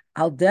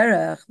 Al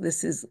derech,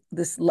 this is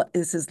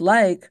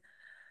like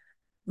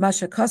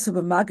Masha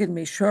Kosuba Magid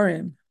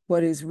Meshurim,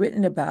 what is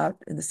written about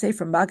in the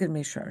Sefer Magid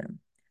Meshurim.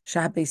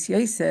 Shahabes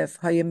Yosef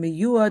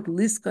Hayamiyuad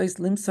Liskois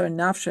Limsor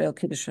Nafsha El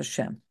Kiddush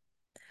Hashem.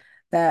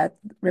 That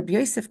Rabbi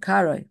Yosef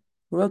Karoi,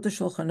 who wrote the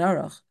Shulchan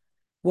Aruch,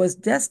 was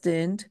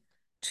destined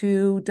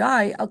to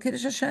die Al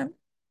Kiddush Hashem.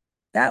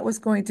 That was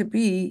going to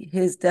be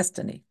his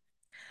destiny.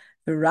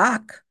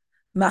 Virak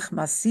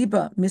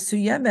Machmasiba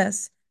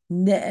Misuyemes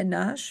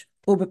Ne'enash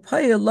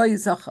Ubepaya Lo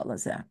Yizachal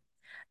Hazeh.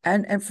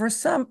 And for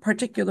some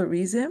particular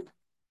reason,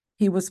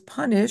 he was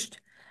punished,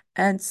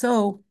 and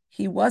so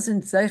he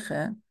wasn't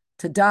zeiche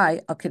to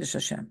die al Kiddush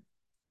Hashem.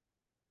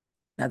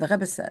 Now the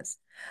Rebbe says,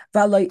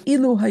 "V'aloi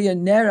ilu haya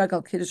nerag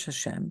al Kiddush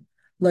Hashem,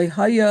 lo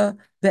haya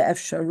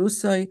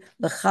be'efsharusoi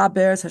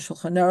lechaber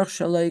hashulchan aruch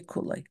shaloi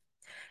kulei."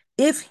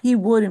 If he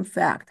would, in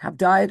fact, have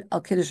died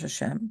al Kiddush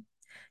Hashem,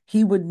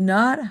 he would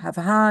not have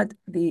had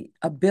the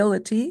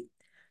ability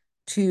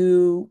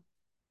to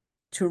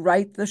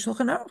write the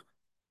Shulchan Aruch,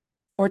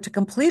 or to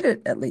complete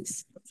it at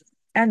least.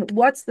 And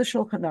what's the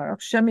Shulchan Aruch?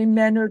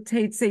 Shemimenu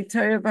teitzei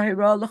Torah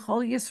v'hira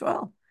l'chol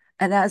Yisrael.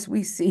 And as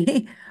we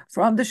see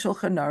from the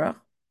Shulchan Aruch,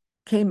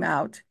 came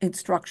out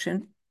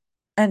instruction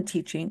and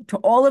teaching to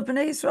all of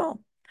Bnei Yisrael.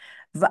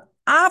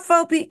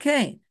 V'afal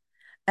bikain.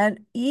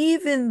 And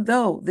even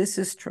though this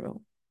is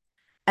true,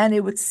 and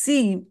it would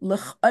seem,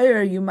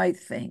 l'chayr, you might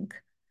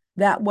think,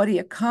 that what he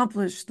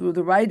accomplished through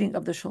the writing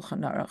of the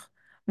Shulchan Aruch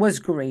was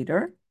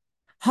greater,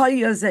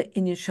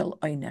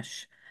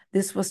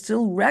 this was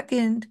still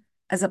reckoned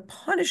as a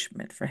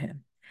punishment for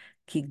him.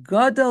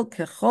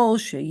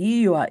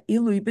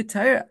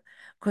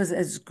 Because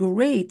as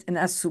great and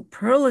as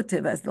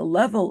superlative as the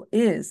level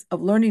is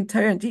of learning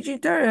Torah and teaching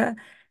Torah,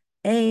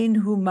 ein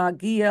hu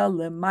magia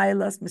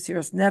lemailas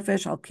mesiras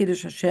nefesh al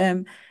kiddush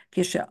Hashem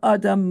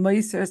kishe'adam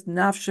meiseres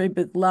nafshay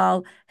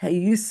beglal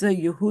heyusa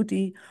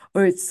Yehudi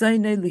or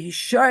itzayne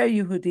lihishar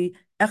Yehudi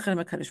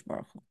echem HaKadosh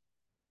Baruch Hu.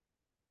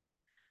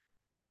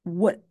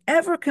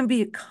 Whatever can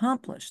be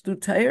accomplished through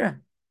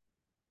Torah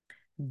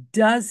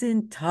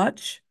doesn't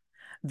touch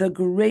the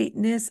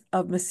greatness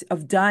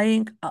of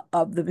dying,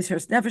 of the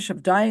Mesiras Nefesh,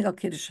 of dying al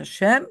Kiddush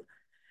Hashem,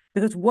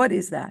 because what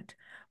is that?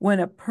 When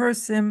a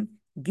person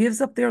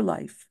gives up their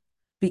life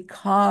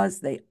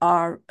because they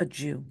are a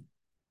Jew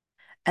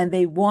and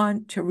they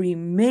want to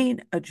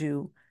remain a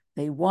Jew,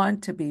 they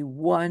want to be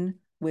one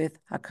with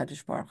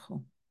HaKadosh Baruch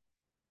Hu.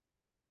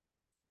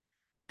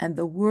 and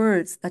the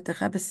words that the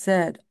Rebbe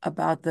said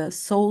about the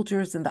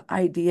soldiers and the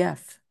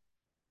IDF.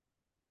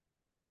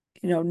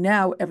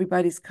 Now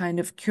everybody's kind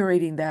of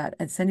curating that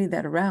and sending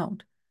that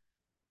around.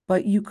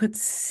 But you could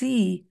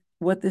see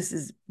what this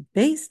is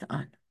based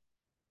on.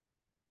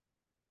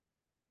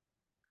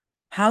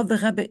 How the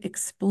Rebbe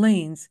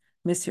explains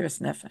Mesiras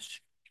Nefesh.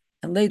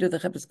 And later the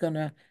Rebbe is going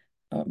to,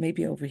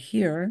 maybe over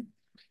here,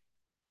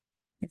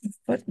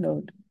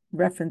 footnote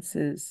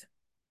references.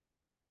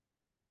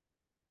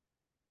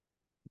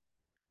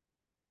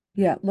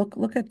 Yeah,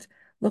 look at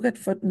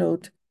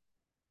footnote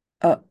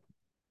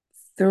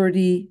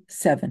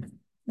 37.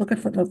 Look at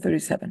footnote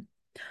 37.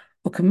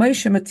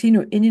 וכמוש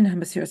מתינו עניין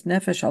המסירות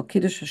נפש על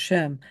קידוש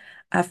השם,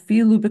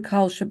 אפילו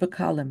בקל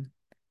שבקלים,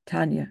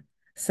 תניא,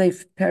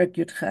 סעיף פרק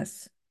י"ח,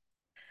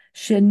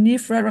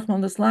 שנפרד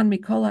רחמנא ליצלן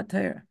מכל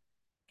התורה.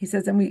 He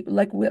says, and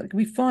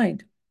we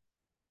find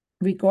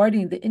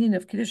regarding the inyan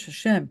of Kiddush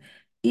Hashem,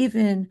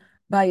 even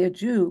by a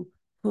Jew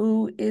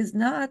who is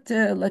not,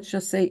 let's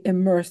just say,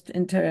 immersed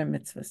in Torah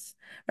mitzvahs.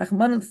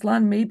 Rahman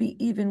al-Islam may be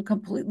even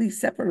completely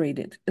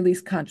separated, at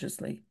least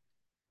consciously.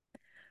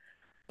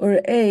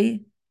 Or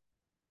a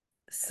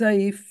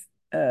Saif,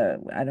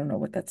 I don't know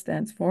what that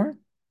stands for.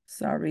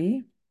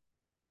 Sorry.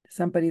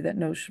 Somebody that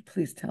knows should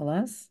please tell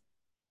us.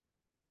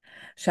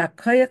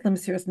 Sha'koyach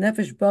l'mesiras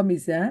nefesh ba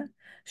mizeh,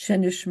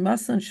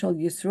 shenishmasan shel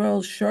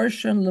Yisrael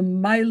shorshan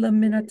l'mayla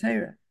min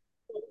ha'Torah.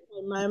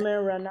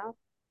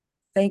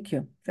 Thank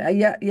you.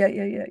 Yeah.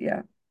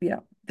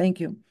 Thank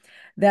you.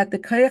 That the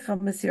koyach of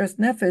Mesiras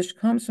Nefesh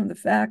comes from the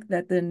fact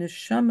that the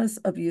neshamas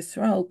of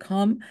Yisrael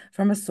come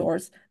from a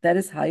source that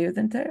is higher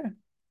than Torah.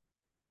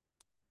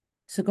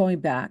 So going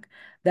back,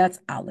 that's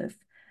Aleph.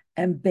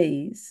 And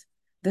Beis,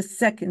 the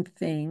second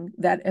thing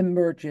that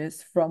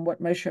emerges from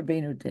what Moshe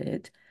Rabbeinu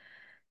did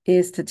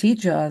is to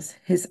teach us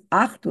his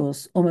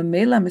achdus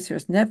umemela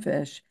Mesiras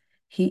Nefesh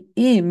hi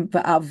im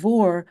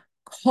va'avor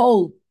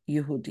kol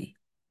Yehudi.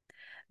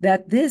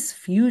 That this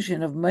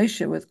fusion of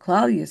Moshe with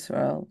Klal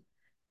Yisrael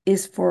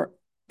is for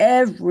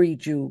every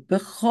Jew.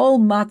 B'chol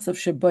matzav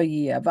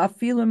shebayiyah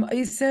v'afilu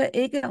ma'aseh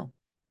egel.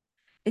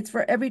 It's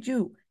for every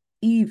Jew,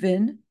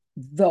 even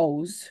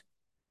those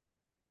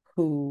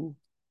who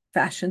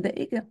fashioned the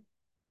egel.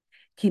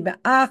 Ki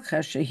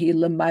ba'achar shehi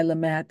l'mayla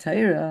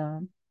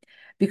me'hatayra.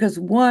 Because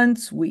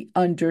once we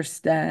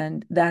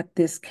understand that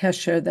this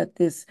kesher, that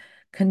this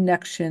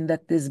connection,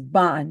 that this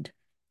bond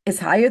is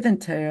higher than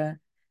Torah,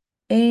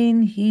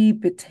 ein hi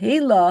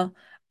betela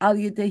al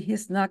yedei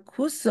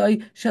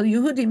hisnakusoi shel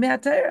Yehudi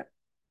me'atayra.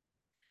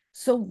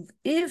 So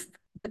if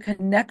the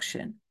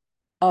connection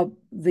of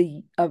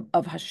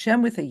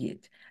Hashem with a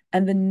Yid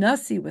and the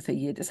Nasi with a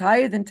Yid is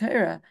higher than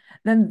Torah,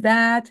 then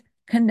that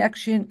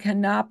connection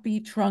cannot be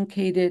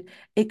truncated,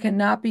 it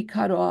cannot be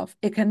cut off,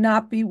 it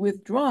cannot be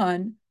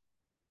withdrawn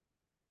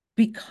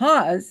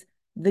because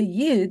the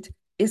Yid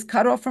is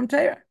cut off from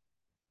Torah.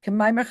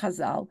 K'maimer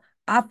Chazal,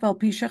 afal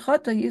pi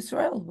shechata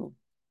Yisraelhu,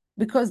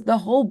 because the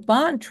whole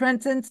bond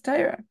transcends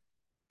Torah.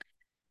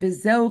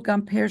 V'zeu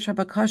gam perish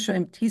habakasha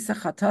im tisa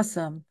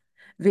chatasam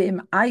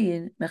ve'im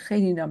ayin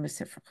mechenina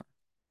mesifracha.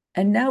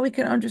 And now we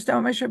can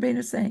understand what Moshe Rabbeinu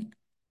is saying.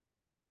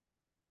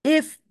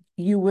 If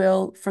you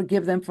will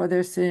forgive them for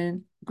their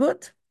sin,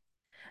 good.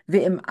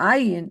 Ve'im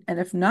ayin, and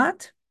if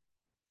not,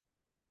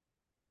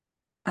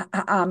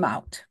 I'm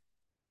out.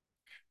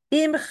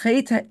 Im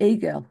cheta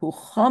egel hu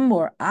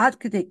chamor ad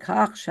kedei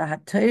kach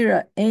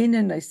shahatera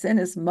einen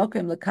naisenes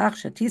mokem lekach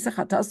shatisa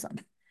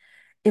chatasam.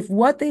 If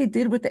what they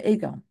did with the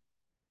egel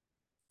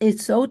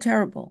is so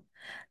terrible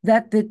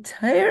that the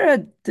Torah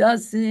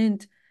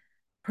doesn't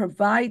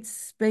provide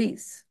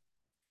space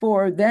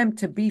for them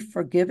to be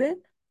forgiven,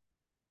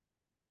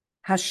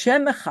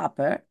 Hashem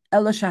mechaper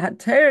ela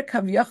shahatera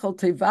kavyachol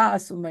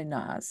tevas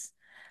u'meinas.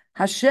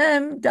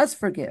 Hashem does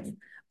forgive,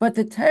 but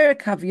the Torah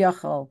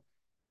kavyachol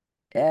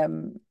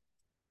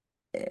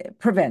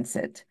prevents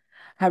it.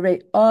 Hare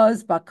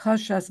oz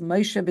bakashas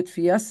Moshe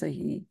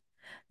b'tfiyasahi.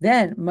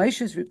 Then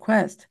Moshe's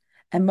request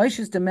and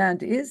Moshe's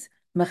demand is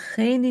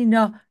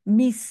Mechenina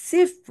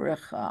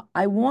misifrecha.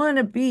 I want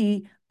to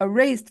be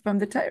erased from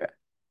the Torah.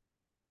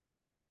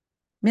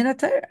 Min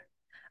Torah.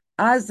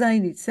 Azay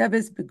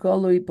nitzeves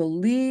begoloi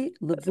beli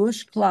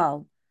levush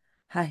klal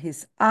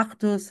hahis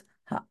achdus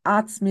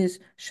ha'atzmis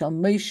shel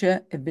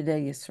Moshe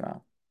ebedei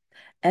Yisrael.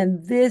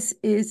 And this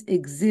is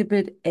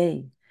Exhibit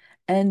A.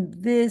 And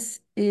this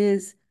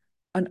is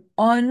an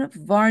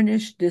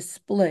unvarnished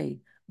display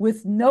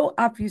with no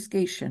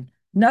obfuscation,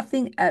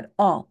 nothing at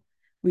all.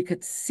 We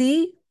could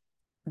see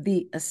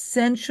the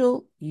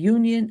essential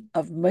union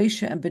of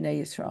Moshe and Bnei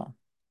Yisrael.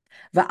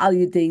 Va'al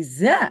yedei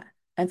zeh,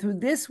 and through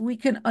this we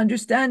can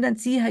understand and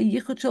see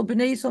hayichud shel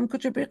Bnei Yisrael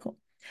kutcher bichol,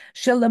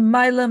 shel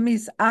l'mayla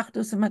mis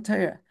achdus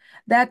ha'Torah,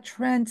 that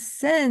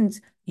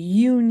transcends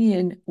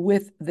union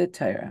with the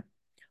Torah.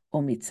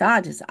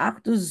 Umitzad his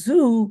achdus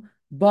zu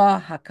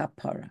ba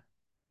hakapara.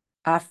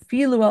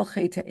 Afilu el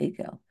cheta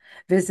egel,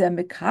 v'zeh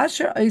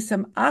mikasher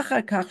oisam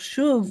achar kach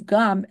shuv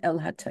gam el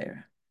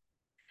haTorah.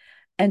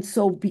 And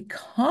so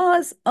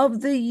because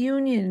of the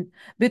union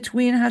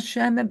between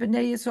Hashem and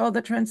Bnei Yisrael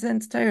that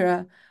transcends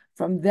Torah,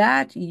 from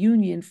that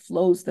union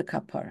flows the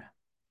kapara,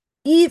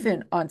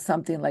 even on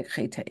something like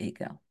Chet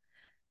HaEgel.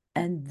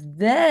 And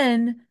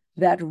then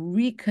that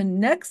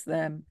reconnects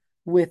them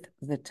with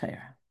the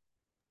Torah.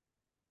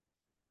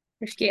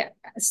 Rivky,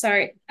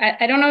 sorry,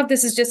 I don't know if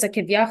this is just a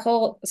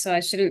kivyachol, so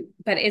I shouldn't,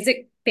 but is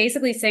it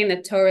basically saying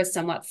that Torah is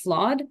somewhat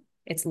flawed?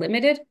 It's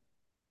limited?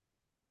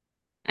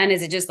 And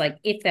is it just like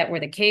if that were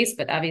the case,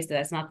 but obviously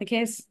that's not the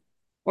case?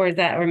 Or is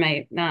that, or am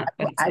I not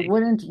what it's I saying?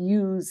 wouldn't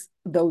use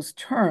those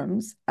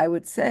terms. I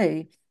would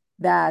say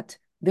that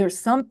there's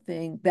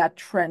something that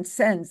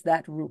transcends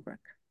that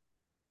rubric.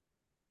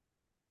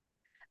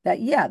 That,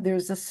 yeah,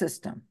 there's a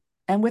system.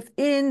 And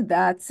within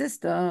that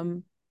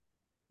system,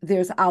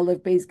 there's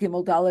Aleph, Beis,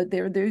 Gimel,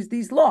 Dalet, there's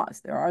these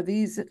laws, there are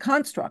these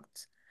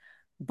constructs.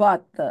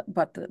 But the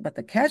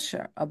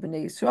kesher of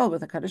Bnei Yisrael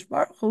with the Kadosh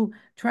Baruch Hu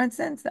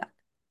transcends that.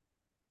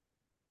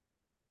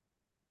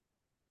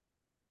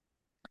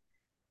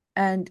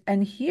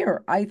 And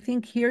here, I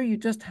think here you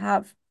just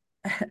have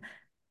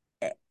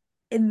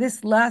in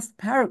this last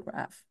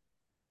paragraph,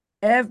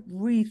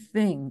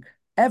 everything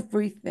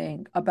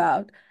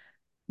about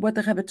what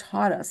the Rebbe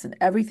taught us and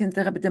everything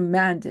the Rebbe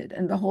demanded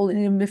and the whole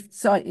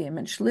miftzaim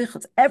and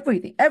shlichus,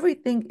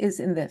 everything is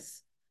in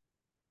this.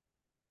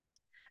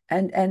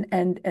 And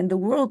the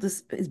world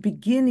is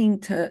beginning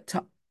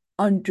to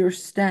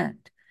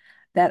understand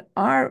that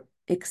our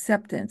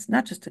acceptance,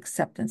 not just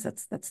acceptance,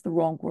 that's the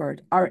wrong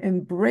word, our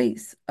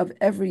embrace of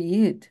every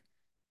Yid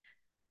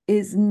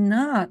is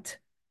not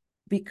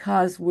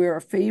because we're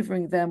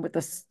favoring them with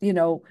a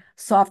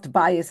soft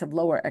bias of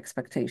lower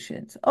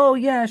expectations. Oh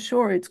yeah,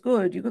 sure, it's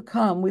good. You could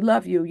come. We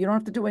love you. You don't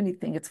have to do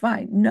anything. It's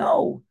fine.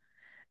 No,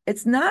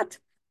 it's not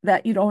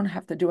that you don't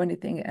have to do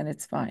anything and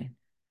it's fine.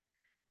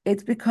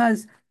 It's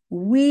because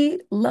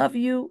we love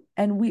you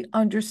and we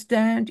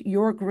understand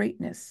your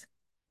greatness.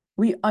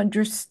 We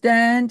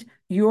understand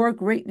your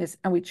greatness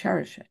and we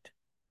cherish it.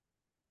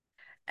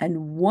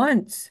 And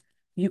once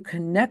you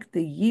connect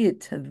the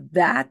Yid to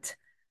that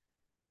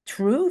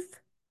truth,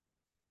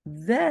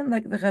 then,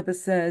 like the Rebbe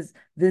says,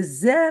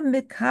 "V'zeh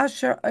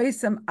mikasher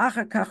oisem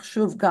achar kach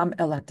shuv gam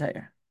el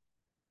hatayr."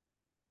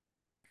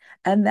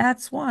 And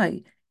that's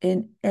why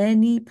in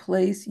any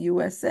place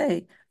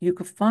USA you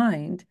could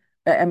find,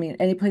 I mean,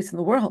 any place in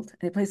the world,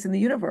 any place in the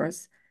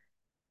universe,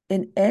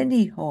 in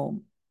any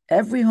home,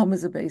 every home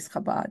is a Beis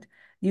Chabad.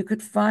 You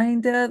could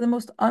find the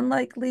most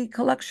unlikely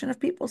collection of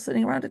people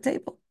sitting around a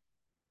table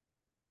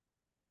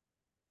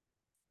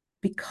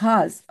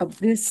because of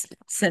this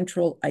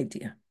central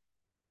idea.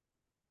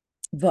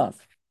 Vav.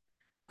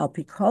 Al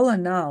pikola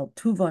now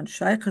tuvon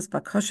shaykhs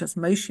bakashas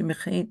Moshe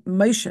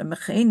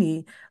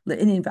mecheni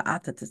leinin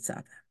va'ata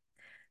tetzave.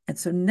 And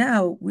so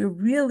now we're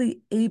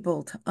really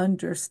able to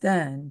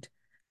understand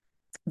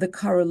the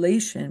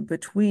correlation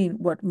between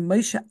what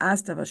Moshe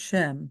asked of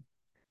Hashem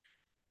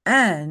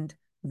and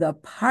the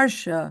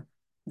parsha,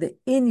 the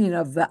inyan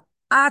of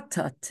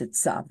va'ata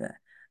tetzave,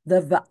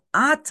 the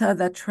va'ata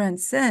that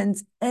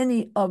transcends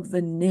any of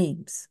the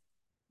names,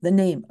 the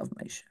name of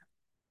Moshe.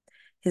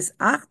 His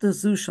achta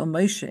zu shel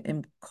Moshe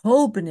im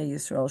kol bnei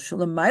Yisrael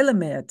shelamayla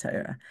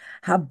me'atayra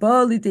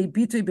haba lidei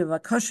bitui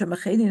bevakasha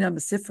mechenina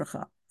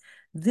mesifrecha.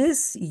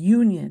 This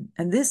union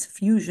and this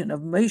fusion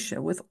of Moshe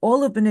with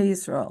all of bnei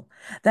Yisrael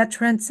that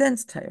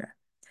transcends Torah,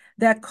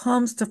 that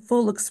comes to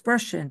full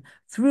expression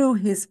through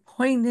his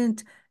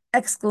poignant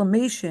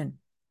exclamation,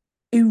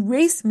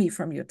 "Erase me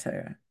from your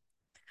Torah."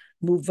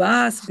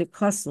 Muvas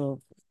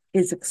b'kosel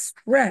is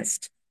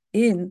expressed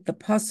in the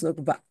pasuk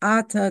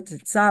va'ata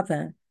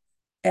tetzave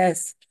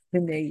es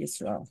b'nei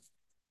Yisrael,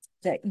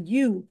 that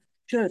you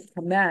should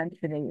command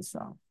b'nei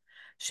Yisrael.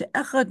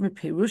 She'echad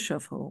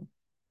mepirushav,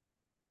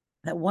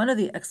 that one of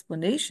the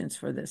explanations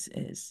for this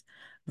is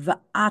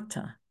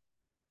va'ata,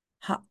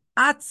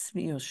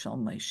 ha'atzmius shel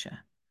Moshe,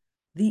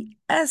 the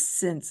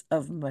essence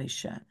of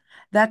Moshe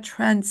that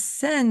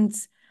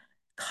transcends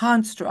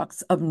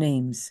constructs of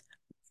names,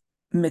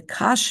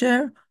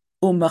 mikasher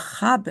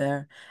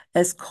u'mechaber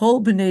es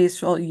kol b'nei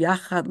Yisrael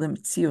yachad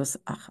lemtzius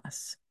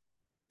achas,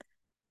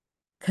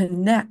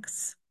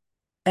 connects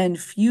and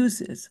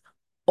fuses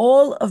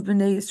all of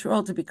Bnei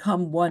Yisrael to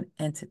become one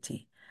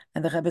entity.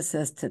 And the Rebbe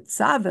says,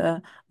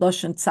 Tetzave,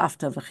 Loshen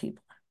Tzafta v'chibra.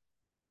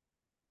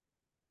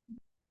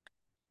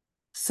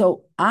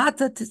 So,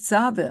 Ata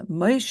Tetzave,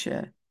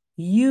 Moshe,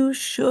 you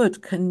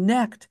should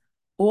connect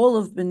all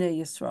of Bnei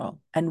Yisrael.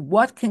 And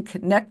what can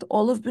connect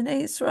all of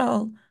Bnei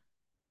Yisrael?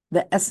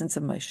 The essence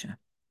of Moshe,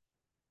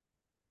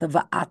 the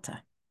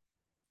Va'ata.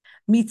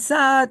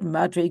 Mitzad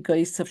Madrei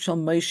Geisav Shel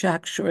Moshe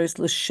Hakshuris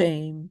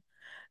L'Shem,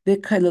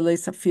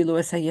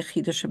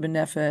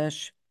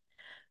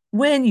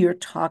 when you're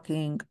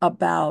talking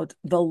about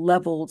the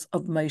levels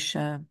of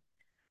Moshe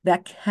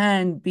that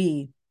can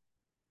be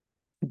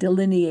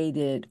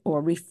delineated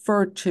or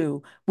referred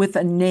to with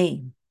a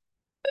name,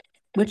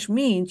 which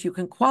means you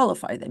can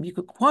qualify them, you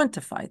could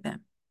quantify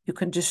them, You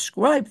can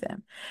describe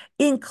them,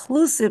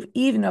 inclusive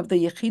even of the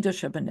Yechida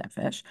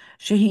Shebenefesh,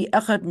 Shehi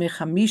Echad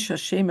Mechamisha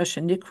Shema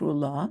Shenikru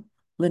La,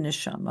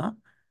 Lineshama.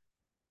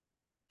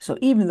 So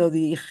even though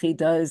the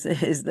Yechida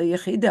is the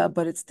Yechida,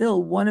 but it's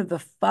still one of the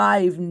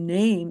 5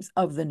 names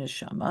of the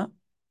Neshama.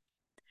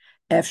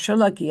 Efshar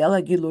Lagia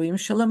Lagiluim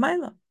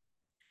Shalamayla.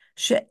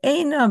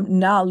 She'enam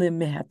Nalim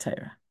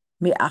Mehatera.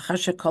 So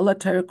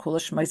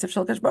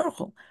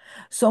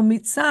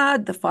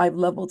mitzad, the 5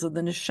 levels of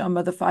the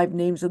neshama, the 5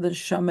 names of the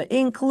neshama,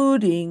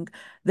 including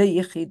the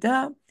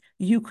Yechidah,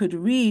 you could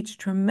reach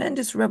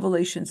tremendous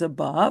revelations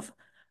above,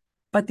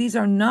 but these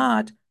are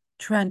not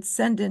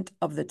transcendent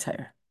of the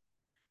Torah.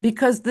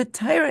 Because the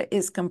Torah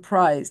is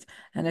comprised,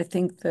 and I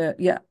think the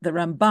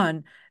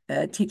Ramban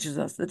teaches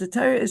us that the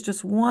Torah is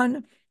just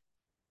one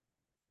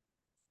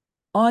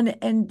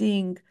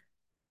unending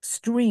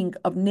string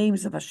of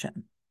names of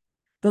Hashem.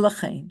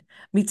 ולכן,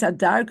 מצד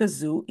דרגה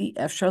זו אי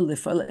אפשר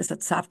לפעול את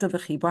הצוותא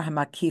וחיבור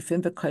המקיפים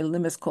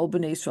וכוללים את כל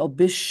בני ישראל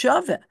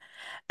בשווה.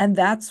 And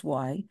that's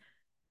why,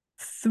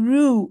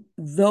 through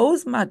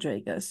those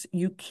madrigas,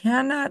 you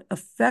cannot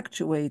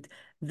effectuate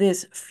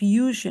this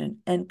fusion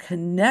and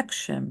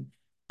connection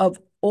of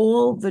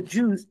all the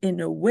Jews in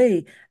a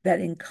way that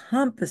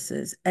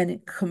encompasses and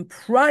it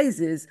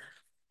comprises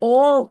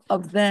all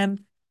of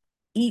them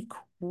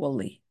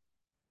equally.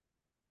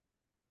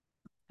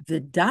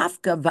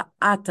 V'dafka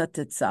va'ata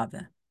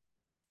tetzave.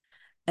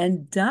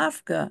 And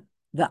dafka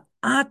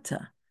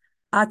va'ata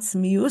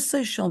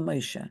atzmiusay shel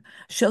Moshe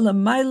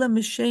shelamayla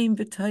mishem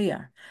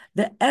v'tayar,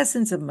 the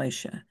essence of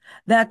Moshe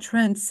that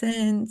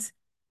transcends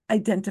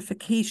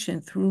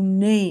identification through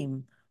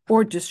name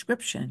or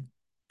description.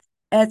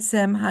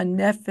 Etzem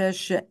hanefesh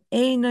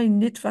she'enoi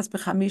nitfas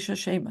b'chamisha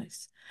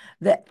shemos,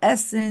 the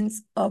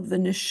essence of the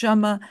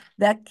neshama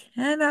that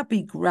cannot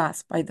be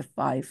grasped by the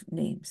 5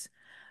 names.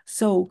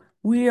 So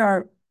we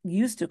are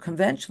used to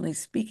conventionally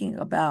speaking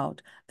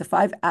about the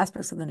 5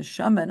 aspects of the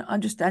neshama and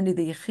understanding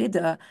the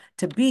Yechida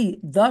to be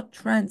the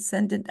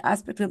transcendent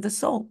aspect of the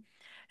soul.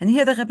 And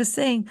here the Rebbe is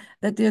saying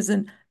that there's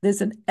an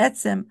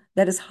etzem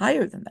that is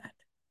higher than that.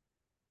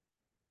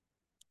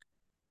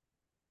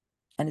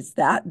 And it's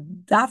that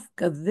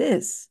dafka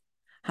this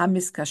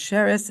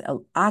hamiskasheres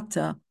el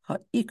ata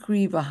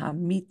ha'ikri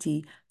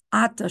v'hamiti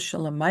ata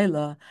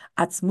shalamayla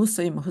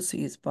atzmusay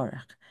mahusi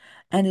yisbarach.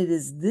 And it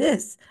is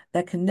this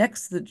that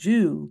connects the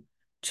Jew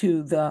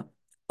to the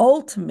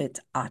ultimate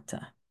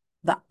ata,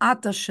 the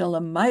ata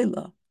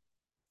shalamayla,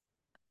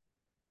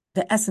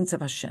 the essence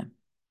of Hashem.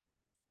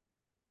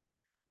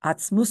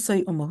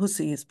 Atzmusay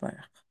u'mahusi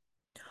yisbarach.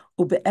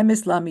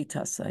 Ube'emes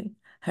lamitasay.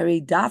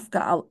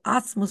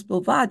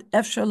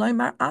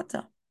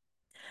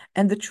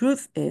 And the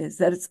truth is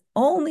that it's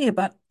only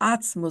about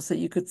atzmus that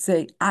you could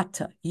say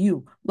ata,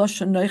 you,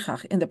 loshan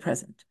noichach, in the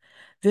present.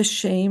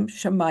 V'shem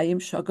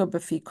shamayim shagar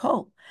b'fi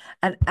kol.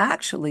 And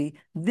actually,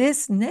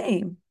 this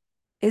name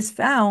is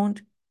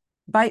found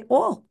by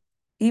all,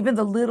 even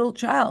the little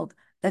child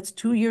that's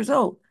 2 years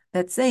old,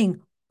 that's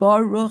saying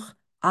Baruch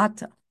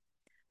Ata.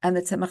 And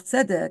the Tzemach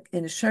Tzedek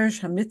in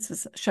Sherish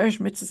Mitzvahs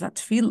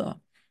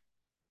HaTfilah,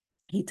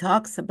 he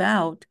talks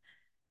about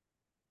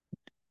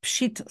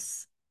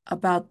pshitos,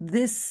 about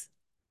this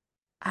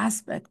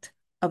aspect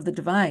of the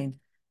divine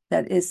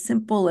that is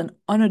simple and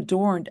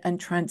unadorned and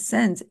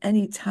transcends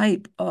any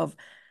type of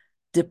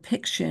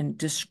depiction,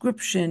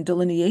 description,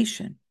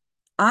 delineation.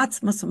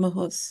 Atzmas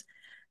mahus.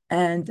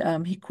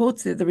 And he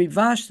quotes the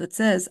Rivash that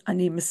says,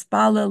 Ani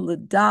mispala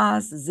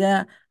l'das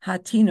ze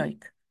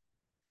hatinoik,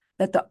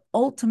 that the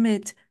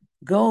ultimate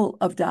goal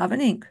of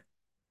davening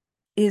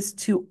is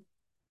to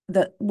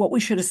what we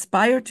should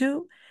aspire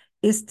to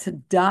is to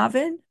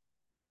daven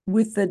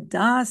with the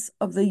das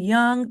of the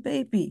young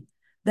baby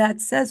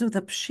that says with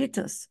a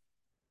pshitas,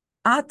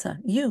 ata,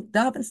 you,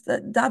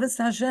 daven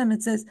Hashem,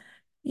 it says,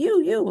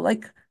 you,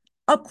 like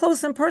up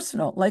close and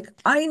personal, like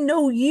I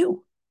know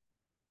you.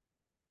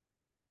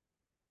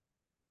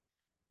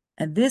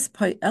 And this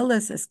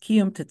pa'eles es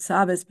kiyum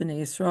tetzaves b'nei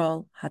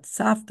Yisrael,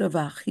 hatzafta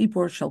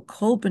v'achibor shel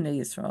kol b'nei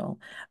Yisrael,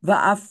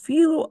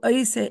 va'afilu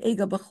oise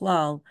ega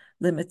b'chlal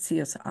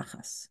lemetzias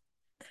achas.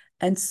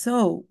 And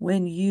so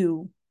when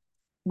you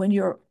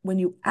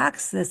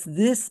access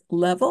this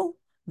level,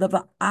 the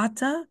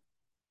va'ata,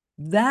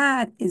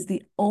 that is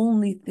the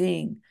only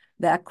thing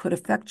that could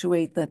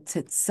effectuate the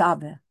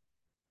tetzave,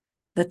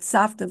 the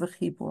tzafta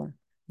v'chibor,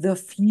 the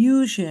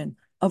fusion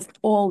of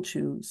all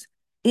Jews,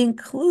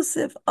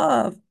 inclusive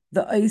of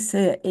the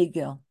Oisei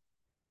Egel,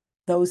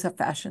 those have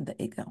fashioned the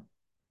Egel.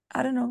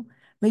 I don't know,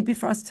 maybe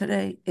for us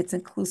today, it's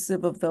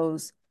inclusive of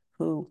those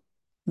who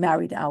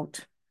married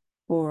out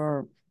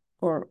or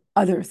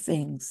other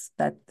things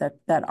that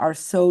are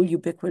so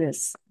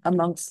ubiquitous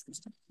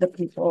amongst the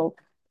people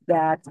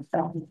that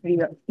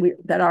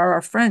that are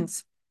our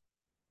friends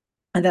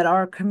and that are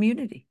our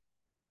community.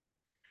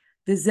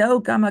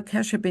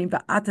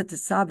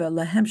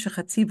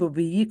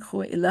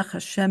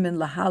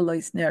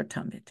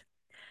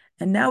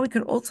 And now we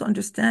can also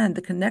understand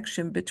the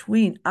connection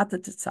between Ata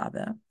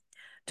Tetzave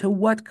to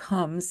what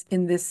comes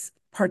in this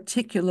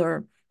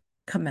particular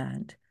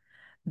command,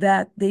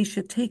 that they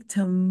should take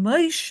to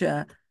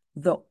Moshe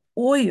the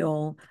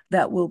oil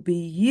that will be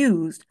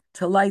used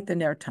to light the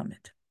ner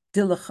tamid.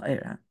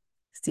 Dilachayra,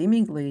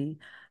 seemingly,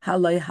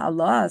 halay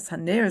halas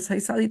haneres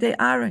haisalide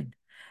Aaron.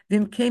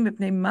 Vim came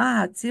ipnei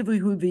mahat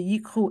tzivuhu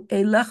v'yikhu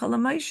elecha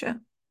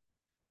l'Moshe.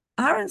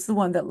 Aaron's the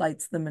one that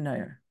lights the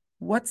menorah.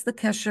 What's the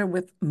kesher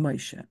with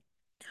Moshe?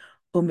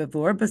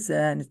 Umevor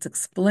bazeh, and it's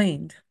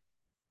explained.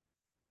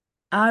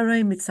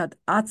 Aaron mitzad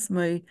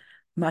atzmei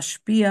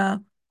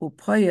mashpia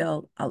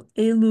upoyel al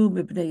elu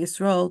mibnei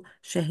Yisrael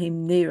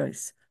shehem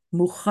neres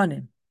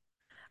muchanim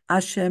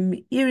Hashem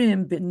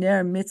irim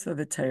b'ner mitzvah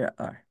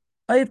v'tera'ar.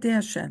 Oyevdei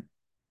Hashem.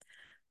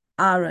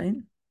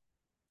 Aaron,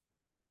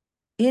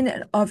 in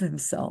and of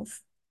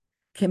himself,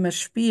 can be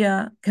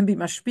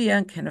mashpia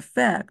and can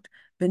affect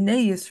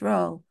b'nei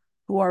Yisrael,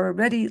 who are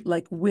already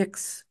like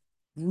wicks,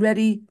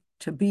 ready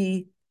to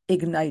be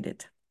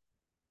ignited,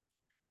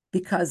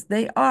 because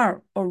they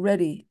are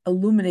already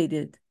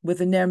illuminated with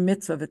the ner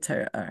mitzvah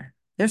v'tera'ar.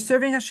 They're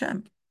serving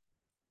Hashem.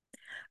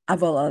 But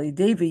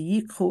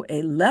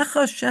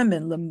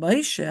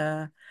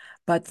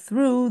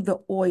through the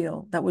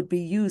oil that would be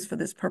used for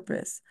this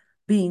purpose,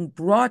 being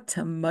brought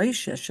to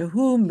Moshe,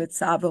 Shehu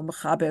Mitzavo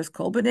Mechabers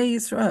Kol B'nei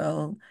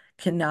Yisrael,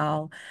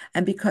 Canal,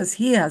 and because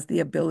he has the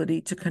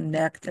ability to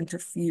connect and to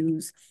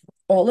fuse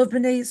all of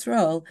B'nei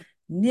Yisrael,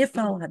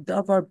 Nifal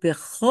Hadavar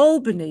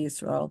B'chol B'nei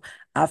Yisrael,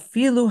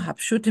 Afilu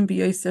Hapshutim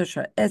B'Yoser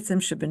Sha'etzem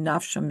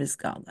Shebenafsha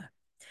Mizgala.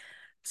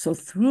 So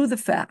through the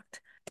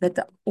fact that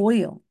the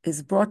oil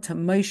is brought to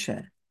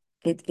Moshe,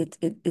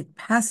 it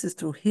passes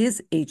through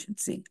his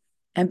agency.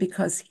 And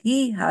because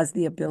he has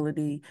the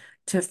ability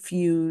to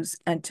fuse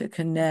and to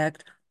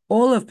connect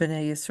all of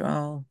Bnei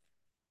Yisrael,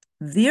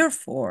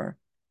 therefore,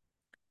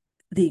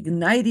 the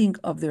igniting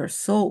of their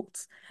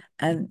souls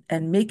and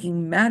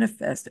making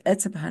manifest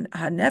Etzem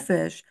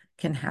HaNefesh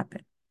can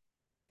happen,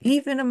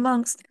 even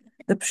amongst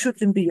the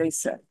Pshutim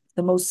B'Yosef,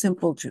 the most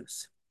simple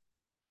Jews.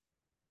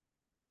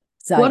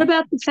 What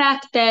about the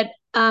fact that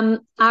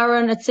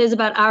Aaron, it says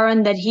about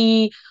Aaron that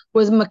he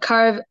was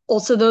Makar,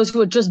 also those who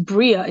were just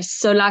brios.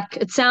 So like,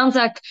 it sounds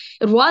like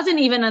it wasn't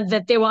even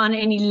that they were on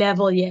any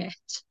level yet.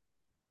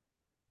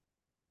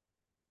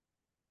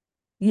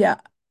 Yeah,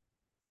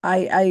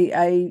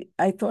 I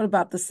thought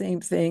about the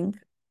same thing.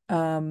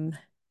 I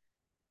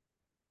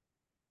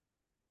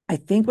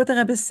think what the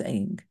Rebbe is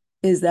saying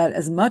is that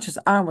as much as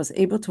Aaron was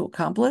able to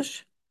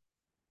accomplish,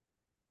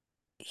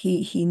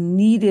 he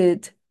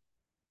needed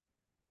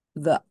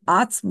the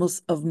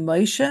atzmus of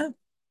Moshe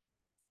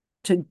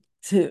to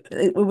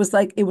it was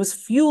like it was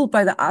fueled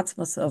by the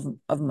atzmus of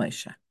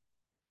Moshe.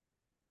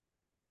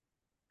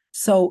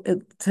 So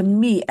to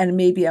me, and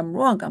maybe I'm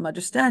wrong, I'm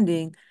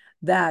understanding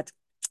that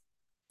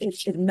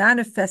it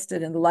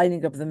manifested in the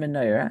lighting of the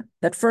menorah,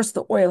 that first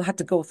the oil had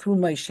to go through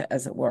Moshe,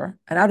 as it were.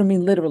 And I don't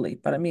mean literally,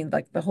 but I mean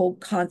like the whole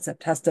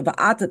concept has to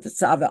va'ata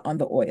tetzave on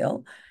the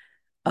oil,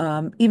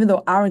 even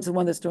though Aaron's the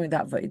one that's doing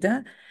that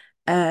vayda,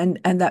 and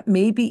that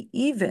maybe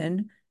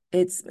even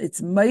it's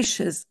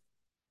Moshe's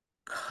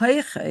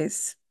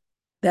koiches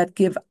that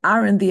give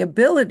Aaron the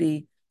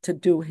ability to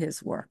do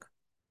his work.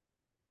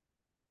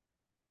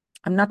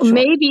 I'm not sure.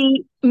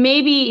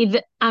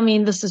 I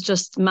mean, this is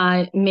just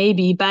my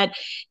maybe, but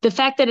the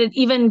fact that it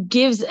even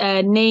gives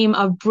a name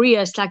of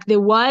Brios, like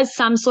there was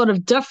some sort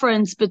of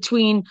difference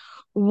between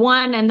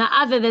one and the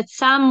other, that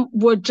some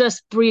were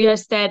just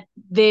Brios, that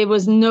there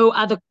was no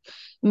other,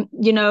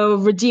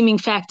 redeeming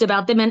factor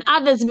about them, and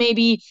others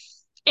maybe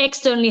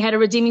externally had a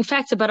redeeming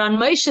factor, but on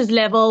Moshe's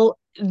level,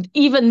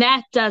 even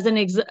that doesn't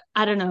exist.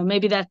 I don't know,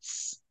 maybe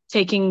that's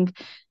taking,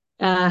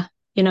 giving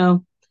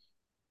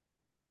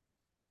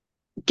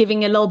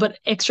a little bit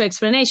extra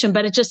explanation,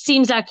 but it just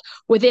seems like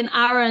within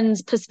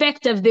Aaron's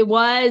perspective, there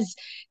was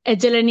a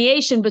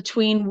delineation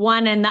between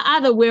one and the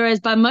other, whereas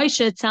by Moshe,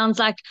 it sounds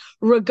like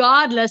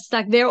regardless,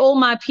 like they're all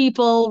my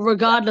people,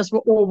 regardless, we're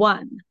all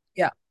one.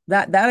 Yeah,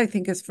 that I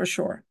think is for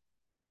sure.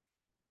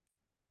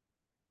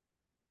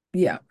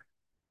 Yeah.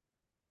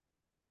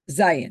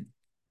 Zion.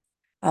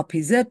 Al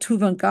pizet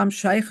tuvan gam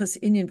shaykhs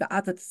inyan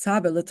va'atat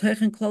tzabe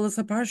l'teichen klolas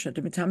haparsha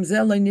d'mitam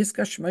zel lo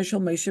niska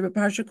shmoshel Moshe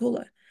b'parsha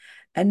kula.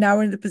 And now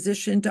we're in the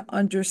position to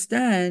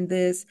understand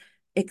this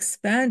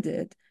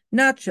expanded,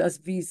 not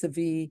just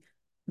vis-a-vis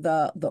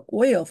the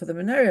oil for the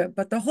menorah,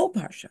 but the whole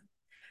parsha.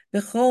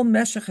 B'chol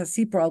meshach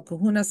hasipor al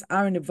kahunas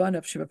Aaron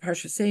ivanav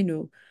shebeparsha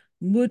seinu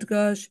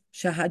mudgash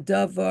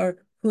shahadavar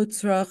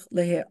hutzrach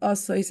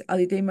lehe'asois al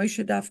yidei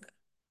Moshe dafka.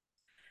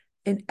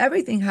 In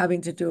everything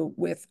having to do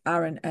with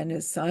Aaron and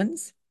his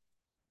sons,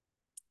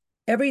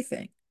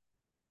 everything,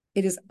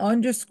 it is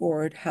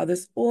underscored how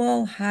this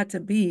all had to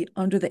be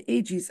under the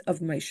aegis of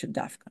Moshe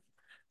Dafka.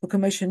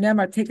 Moshe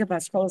Nemar take up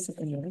as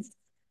opinions.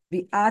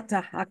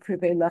 V'ata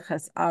hakrive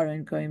leches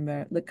Aaron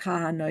goimer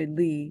lekahanoi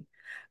li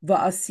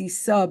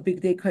va'asisa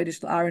bigdei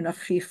kodesh l'Aaron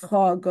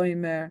achicha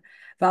goimer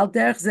v'al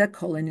derech ze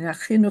kolin in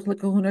achinuch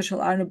lekahuna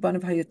shel Aaron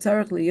banav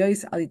hayotzarech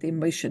liyois al yidei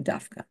Moshe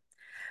Dafka.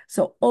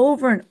 So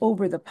over and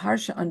over, the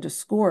Parsha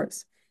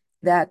underscores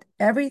that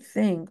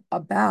everything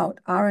about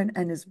Aaron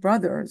and his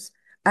brothers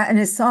and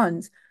his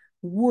sons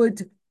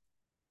would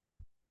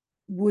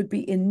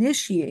be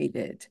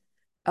initiated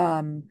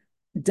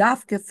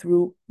dafka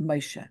through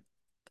Moshe.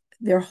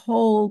 Their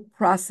whole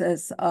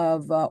process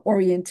of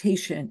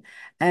orientation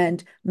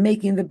and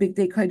making the big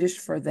day kodesh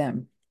for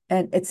them,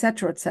 and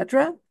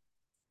etc.,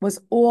 was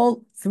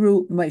all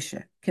through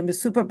Moshe.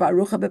 Kimbesuper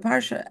Barucha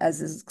beParsha,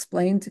 as is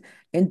explained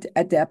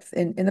at depth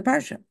in the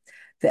Parsha.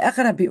 The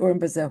Echad HaBi'urim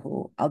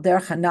Bezehu Al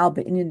Derech Hanal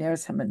Be'inyan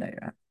Eretz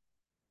HaMenorah.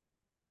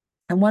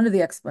 And one of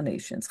the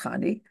explanations,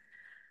 Chani,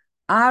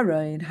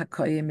 Aaron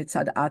HaKoyim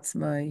Mitzad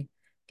Atzmai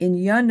in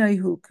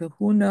Yanoihu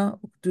Kahuna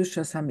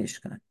Ukdushas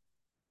HaMishkan.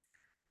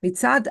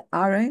 Mitzad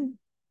Aaron,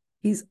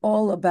 he's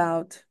all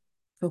about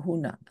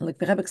kahuna. Like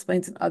the Rebbe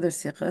explains in other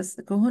sichas,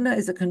 the kahuna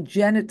is a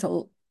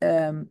congenital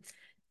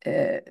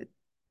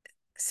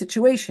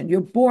situation.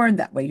 You're born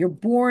that way. You're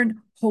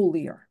born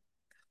holier.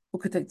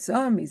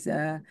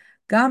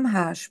 גם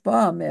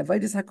ההשפעה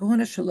מעבודת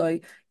הכהונה שלו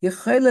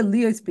יכולה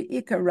להיות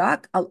בעיקר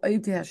רק על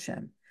עובדי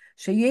השם,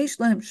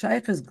 שיש להם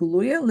שייכות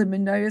גלויה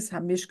למנורת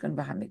המשכן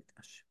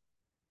והמקדש.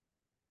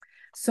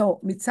 So,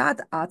 מצד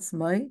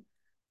עצמי,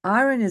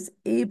 Aaron is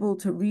able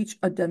to reach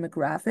a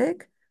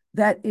demographic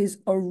that is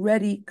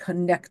already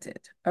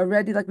connected,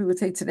 already, like we would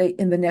say today,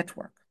 in the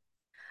network.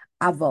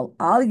 Aval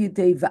al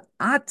yidei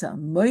va'ata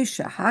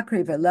Moshe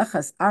hakre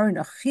velechas Aaron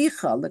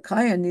achicha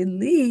l'kayan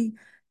li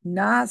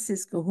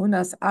nasis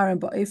kahunas Aaron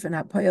ba'ofen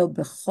hapoel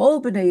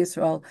b'chol b'nei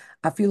Yisrael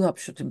afilu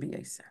hapshutim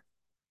b'yeser.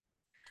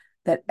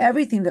 That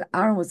everything that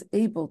Aaron was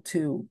able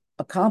to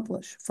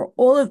accomplish for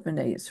all of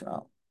b'nei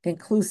Yisrael,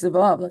 inclusive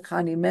of, like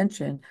Hani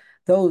mentioned,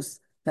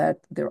 those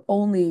that their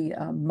only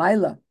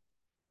Mila,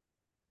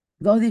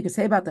 the only thing you can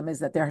say about them is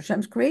that they're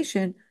Hashem's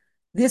creation.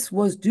 This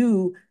was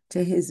due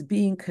to his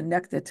being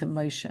connected to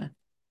Moshe.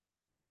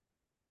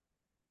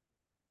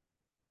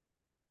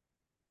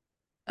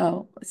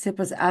 Oh,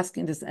 Sipa's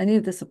asking, does any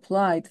of this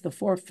apply to the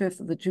 4/5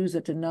 of the Jews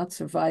that did not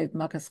survive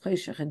Makas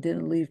Cheshech and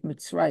didn't leave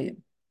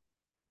Mitzrayim?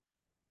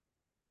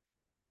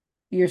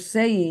 You're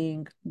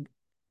saying,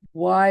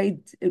 why,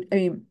 I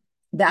mean,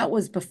 that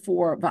was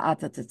before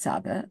Va'ata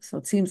Tetzave, so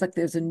it seems like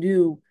there's a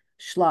new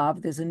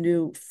shlav, there's a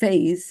new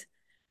phase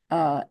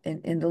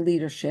in the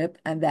leadership,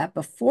 and that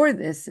before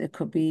this, it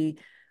could be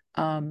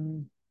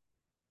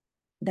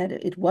that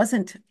it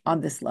wasn't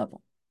on this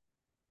level.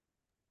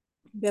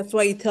 That's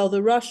why you tell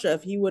the Russia,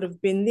 if he would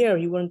have been there,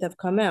 he wouldn't have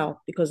come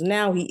out, because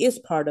now he is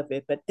part of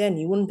it, but then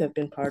he wouldn't have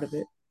been part of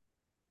it.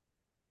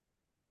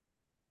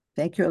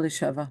 Thank you,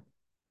 Elisheva.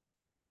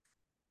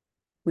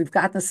 We've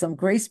gotten some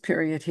grace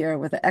period here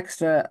with the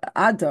extra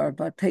Adar,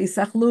 but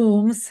Pesach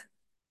looms.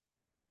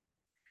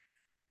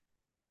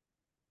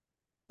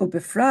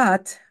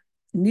 Ubefrat,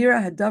 Nira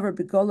Hadavar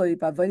Begoloi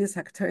Bavodas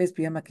Haktaris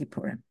B'Yom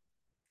Kippurim.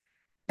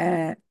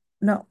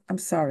 No, I'm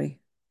sorry.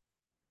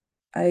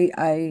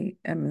 I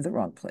am in the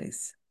wrong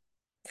place.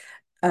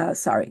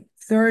 Sorry.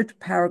 Third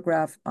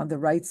paragraph on the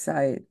right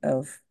side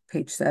of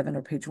page 7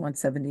 or page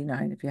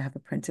 179, if you have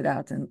it printed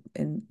out in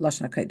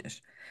Lashon HaKodesh.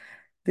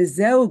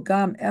 V'zeu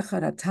gam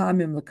echad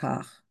hatamim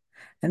l'kach.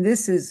 And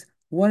this is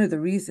one of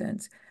the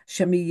reasons.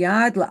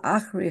 Shemiyad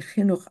la'achri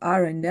chinuch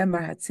Aaron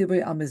nemar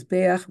hatzivui al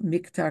mizbeach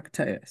miktar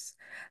k'toros.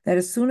 That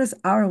as soon as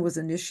Aaron was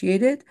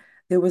initiated,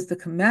 there was the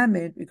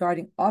commandment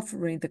regarding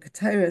offering the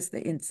k'toros,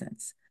 the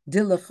incense.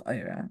 Dilach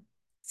oira.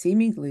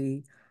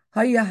 Seemingly,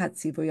 haya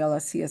hatzivui al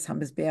asiyas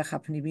hamizbeach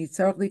hapnimi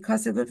tzarich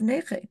likasev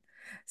levnechem.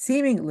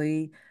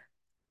 Seemingly,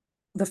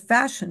 the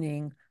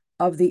fashioning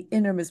of the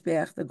inner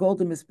Mizbeach, the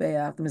golden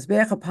Mizbeach, the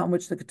Mizbeach upon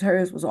which the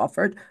Keteris was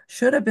offered,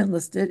 should have been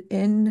listed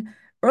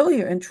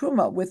earlier in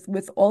Truma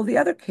with all the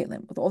other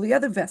kelim, with all the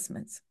other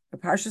vestments. The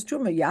Parshas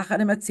Truma,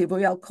 Yachad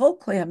Matzivoy al Kol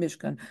Klei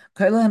HaMishkan,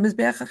 Kol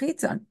HaMizbeach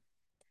HaChitzon.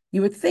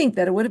 You would think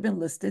that it would have been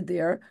listed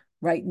there,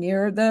 right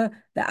near the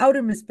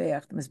outer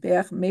Mizbeach, the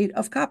Mizbeach made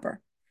of copper.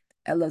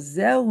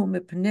 Elazehu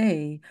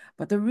Mipnei,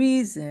 but the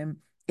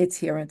reason it's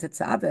here in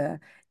Tetzave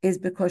is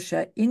because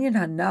Inyan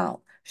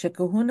Hanal,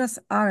 Shekahunas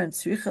Aaron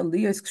Tzricha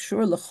Liyos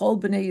Kshur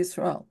L'chol B'nei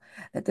Yisrael,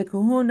 that the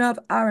kahuna of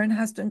Aaron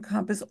has to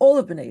encompass all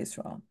of B'nei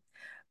Yisrael.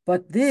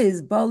 But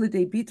this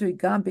Balidei Bitri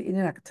Gam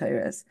Be'inyan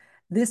HaKteres,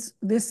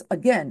 this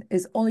again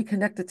is only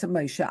connected to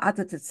Moshe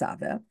Ata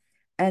Tetzave,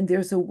 and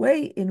there's a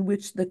way in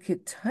which the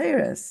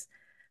Keteres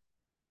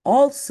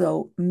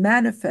also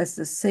manifests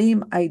the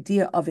same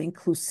idea of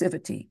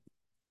inclusivity.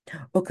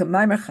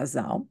 Ukemaimer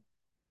Chazal,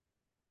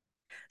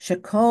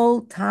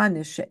 Shekol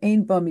Tanis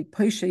She'ein Ba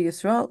Miposhe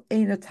Yisrael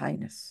Ein a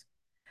Tainus.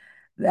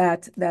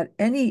 That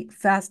any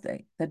fast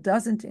day that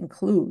doesn't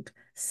include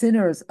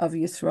sinners of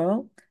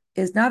Yisrael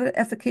is not an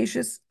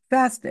efficacious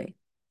fast day.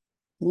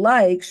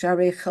 Like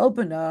Sharei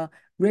Chelbana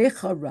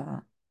Recha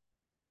Ra,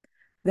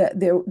 that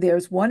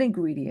there's one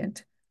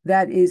ingredient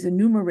that is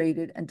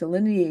enumerated and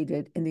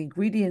delineated in the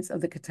ingredients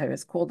of the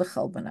Keteris called the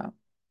Chelbana,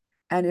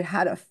 and it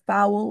had a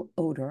foul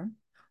odor.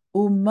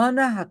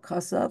 Umana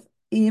hakasav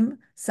im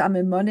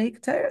samimone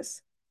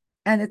Keteris.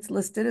 and it's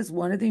listed as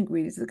one of the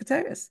ingredients of the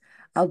Keteris.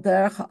 Al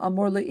derech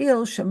amor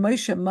le'il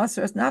sheMoshe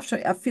maser es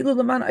nafshay afilu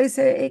leman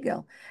oisei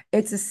egel.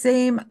 It's the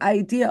same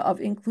idea of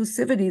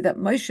inclusivity that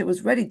Moshe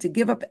was ready to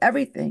give up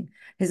everything,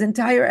 his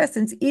entire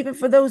essence, even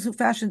for those who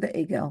fashioned the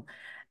egel.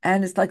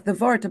 And it's like the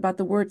vart about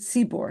the word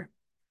sibor,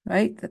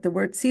 right? That the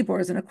word sibor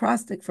is an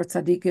acrostic for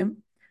tzaddikim,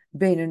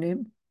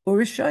 beinonim,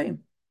 urishoyim.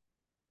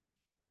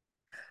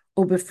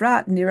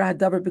 Ubefrat nira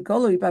hadavar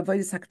begolui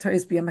b'avodas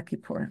haktaris b'yom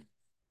kippur.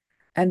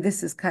 And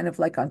this is kind of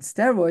like on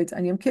steroids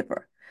on Yom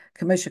Kippur.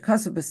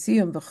 V'chiper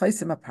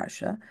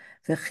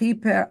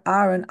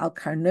Aaron al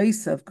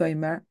karnoisav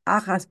goimer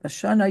achas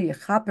b'shana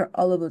yechaper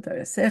olav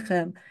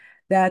l'darasechem.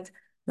 That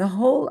the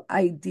whole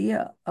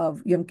idea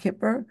of Yom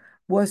Kippur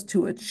was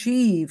to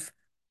achieve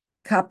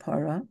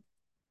kapara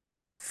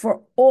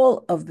for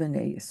all of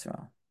Bnei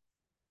Yisrael.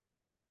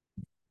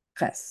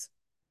 Ches.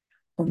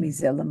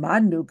 Umizel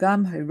lamadnu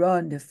gam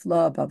hayra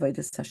nifla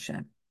b'avodas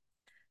Hashem.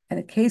 And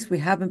in case we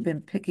haven't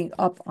been picking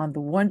up on the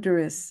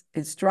wondrous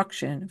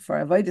instruction for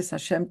Avodas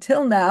Hashem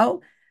till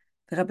now,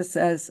 the Rebbe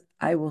says,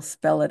 I will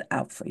spell it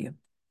out for you.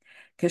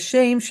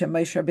 Kashem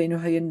sheMoshe Rabbeinu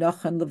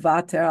hayinochan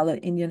levater ala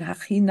inyan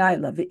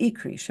hachinayla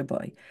ve'ikri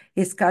shaboy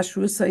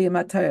iskashrusa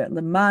yemater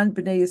leman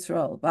b'nei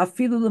Yisrael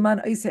va'afilu leman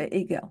oisei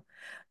egel.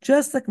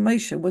 Just like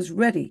Moshe was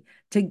ready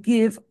to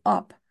give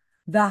up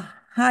the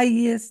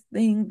highest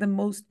thing, the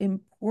most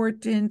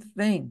important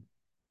thing,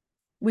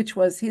 which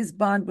was his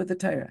bond with the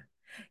Torah.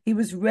 He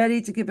was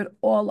ready to give it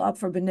all up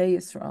for Bnei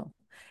Yisrael,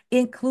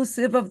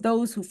 inclusive of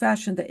those who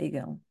fashioned the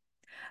Egel.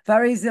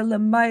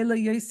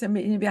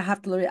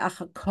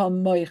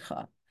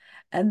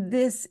 And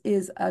this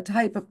is a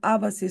type of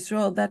Avas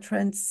Yisrael that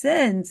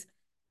transcends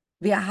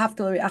because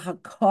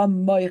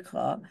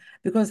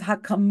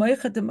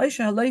hakamoicha de Moshe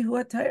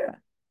haleihu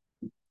Torah.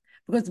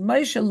 Because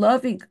Moshe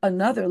loving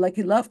another like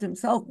he loved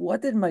himself,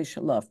 what did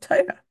Moshe love?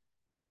 Torah.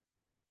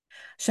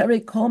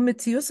 Sharei kol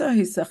mitziusa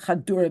hisa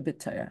chadura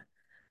b'Torah.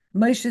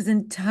 Moshe's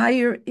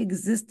entire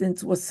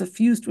existence was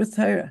suffused with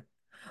Torah.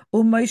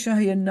 And yet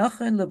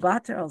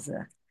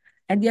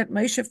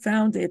Moshe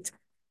found it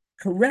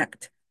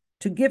correct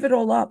to give it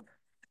all up.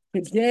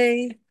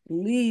 Today,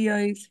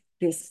 in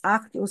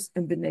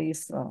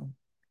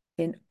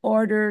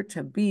order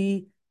to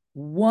be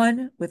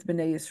one with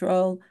Bnei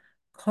Yisrael,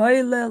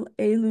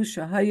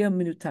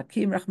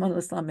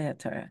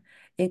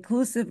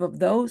 inclusive of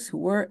those who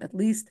were, at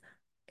least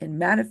in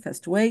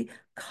manifest way,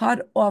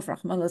 cut off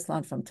Rahman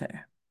al-Islam from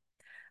Torah.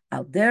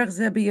 Al derech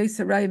ze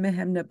b'yisrael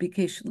mehemna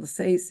bikesh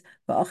l'seis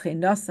va'achei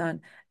nasan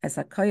as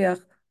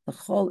hakoyach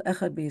l'chol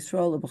echad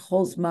b'Yisrael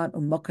u'b'chol zman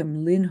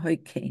u'mokem linhoy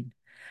kain.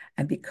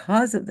 And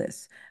because of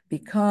this,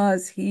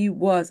 because he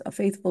was a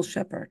faithful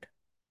shepherd,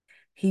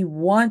 he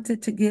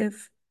wanted to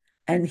give,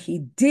 and he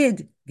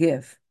did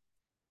give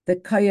the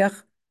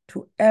koyach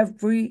to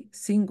every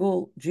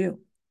single Jew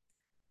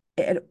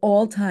at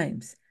all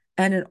times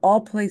and in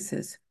all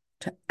places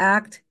to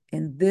act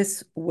in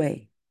this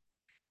way.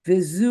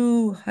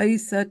 Vizu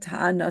haisa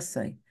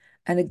ta'anasai.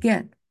 And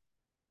again,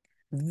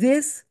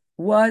 this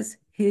was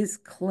his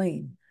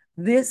claim.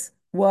 This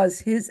was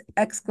his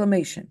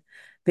exclamation.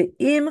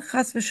 Be'im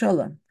chas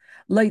v'sholem,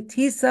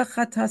 leitisa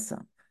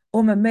chatasa,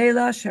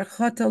 umamela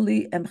sherchata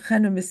li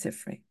emchenu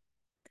misifri.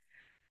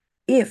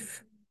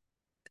 If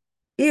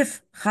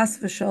chas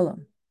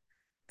v'sholem,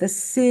 the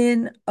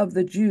sin of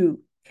the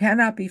Jew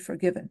cannot be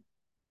forgiven,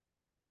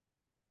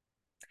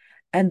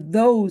 and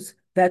those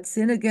that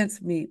sin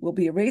against me will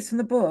be erased from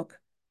the book,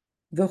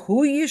 the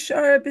hu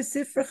yishar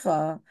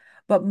b'sifrecha,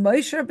 but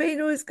Moshe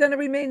Rabbeinu is going to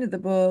remain in the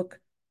book.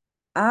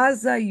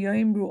 Aza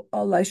yoimru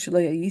alai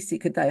shelo yisi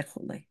kedai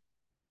chulei.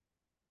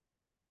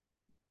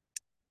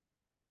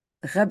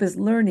 The Rebbe is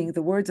learning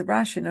the words of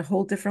Rashi in a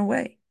whole different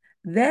way.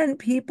 Then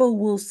people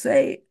will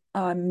say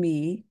on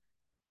me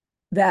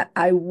that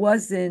I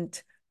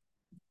wasn't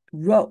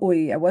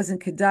ra'ui, I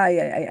wasn't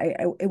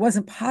kedai, it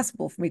wasn't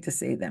possible for me to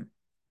say them.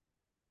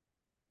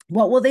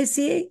 What will they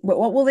see?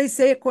 What will they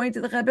say according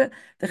to the Rebbe?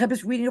 The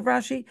Rebbe's reading of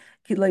Rashi.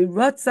 People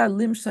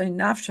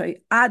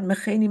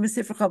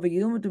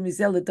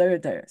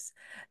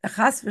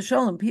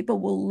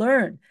will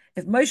learn.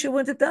 If Moshe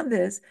wouldn't have done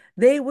this,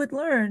 they would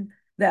learn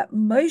that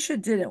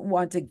Moshe didn't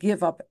want to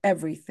give up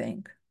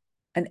everything.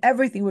 And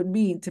everything would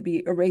mean to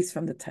be erased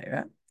from the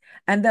Torah.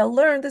 And they'll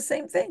learn the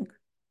same thing.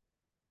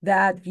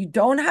 That you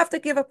don't have to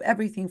give up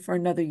everything for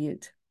another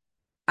Yid.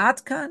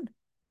 Atkan.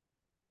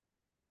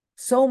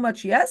 So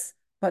much, yes,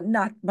 but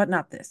not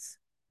this.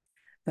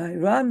 The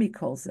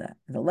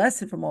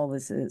lesson from all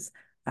this is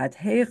how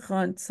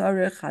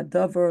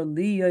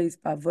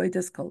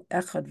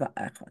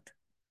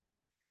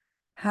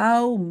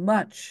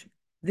much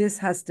this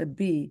has to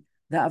be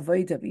the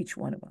avodah of each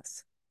one of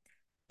us.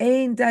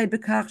 Ein dai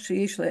bekach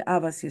sheyesh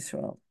le'avas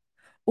Yisrael.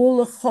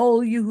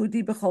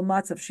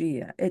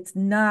 It's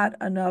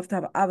not enough to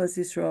have avas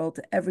Yisrael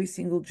to every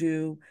single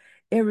Jew,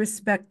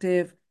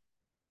 irrespective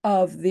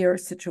of their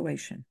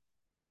situation.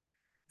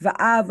 And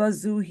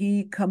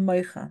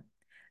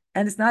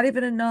it's not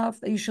even enough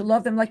that you should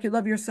love them like you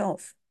love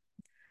yourself.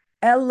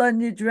 Ella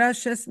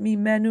nidreshes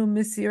mimenu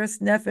misiras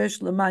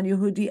nefesh leman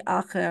Yehudi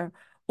acher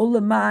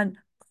uleman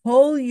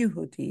kol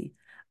Yehudi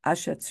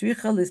asher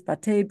tzricha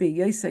lisbatei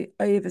b'yosei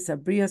oiv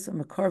esabrias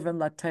umekorven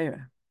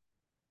latera.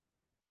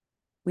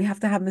 We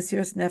have to have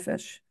misiras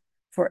nefesh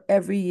for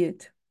every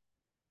yid.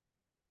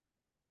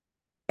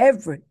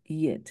 Every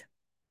yid.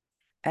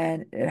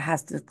 And it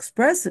has to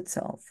express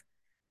itself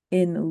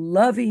in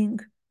loving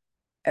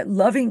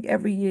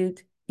every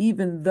yid,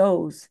 even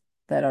those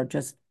that are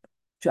just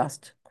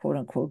quote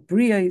unquote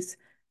brias,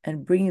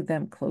 and bringing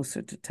them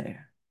closer to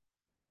Torah.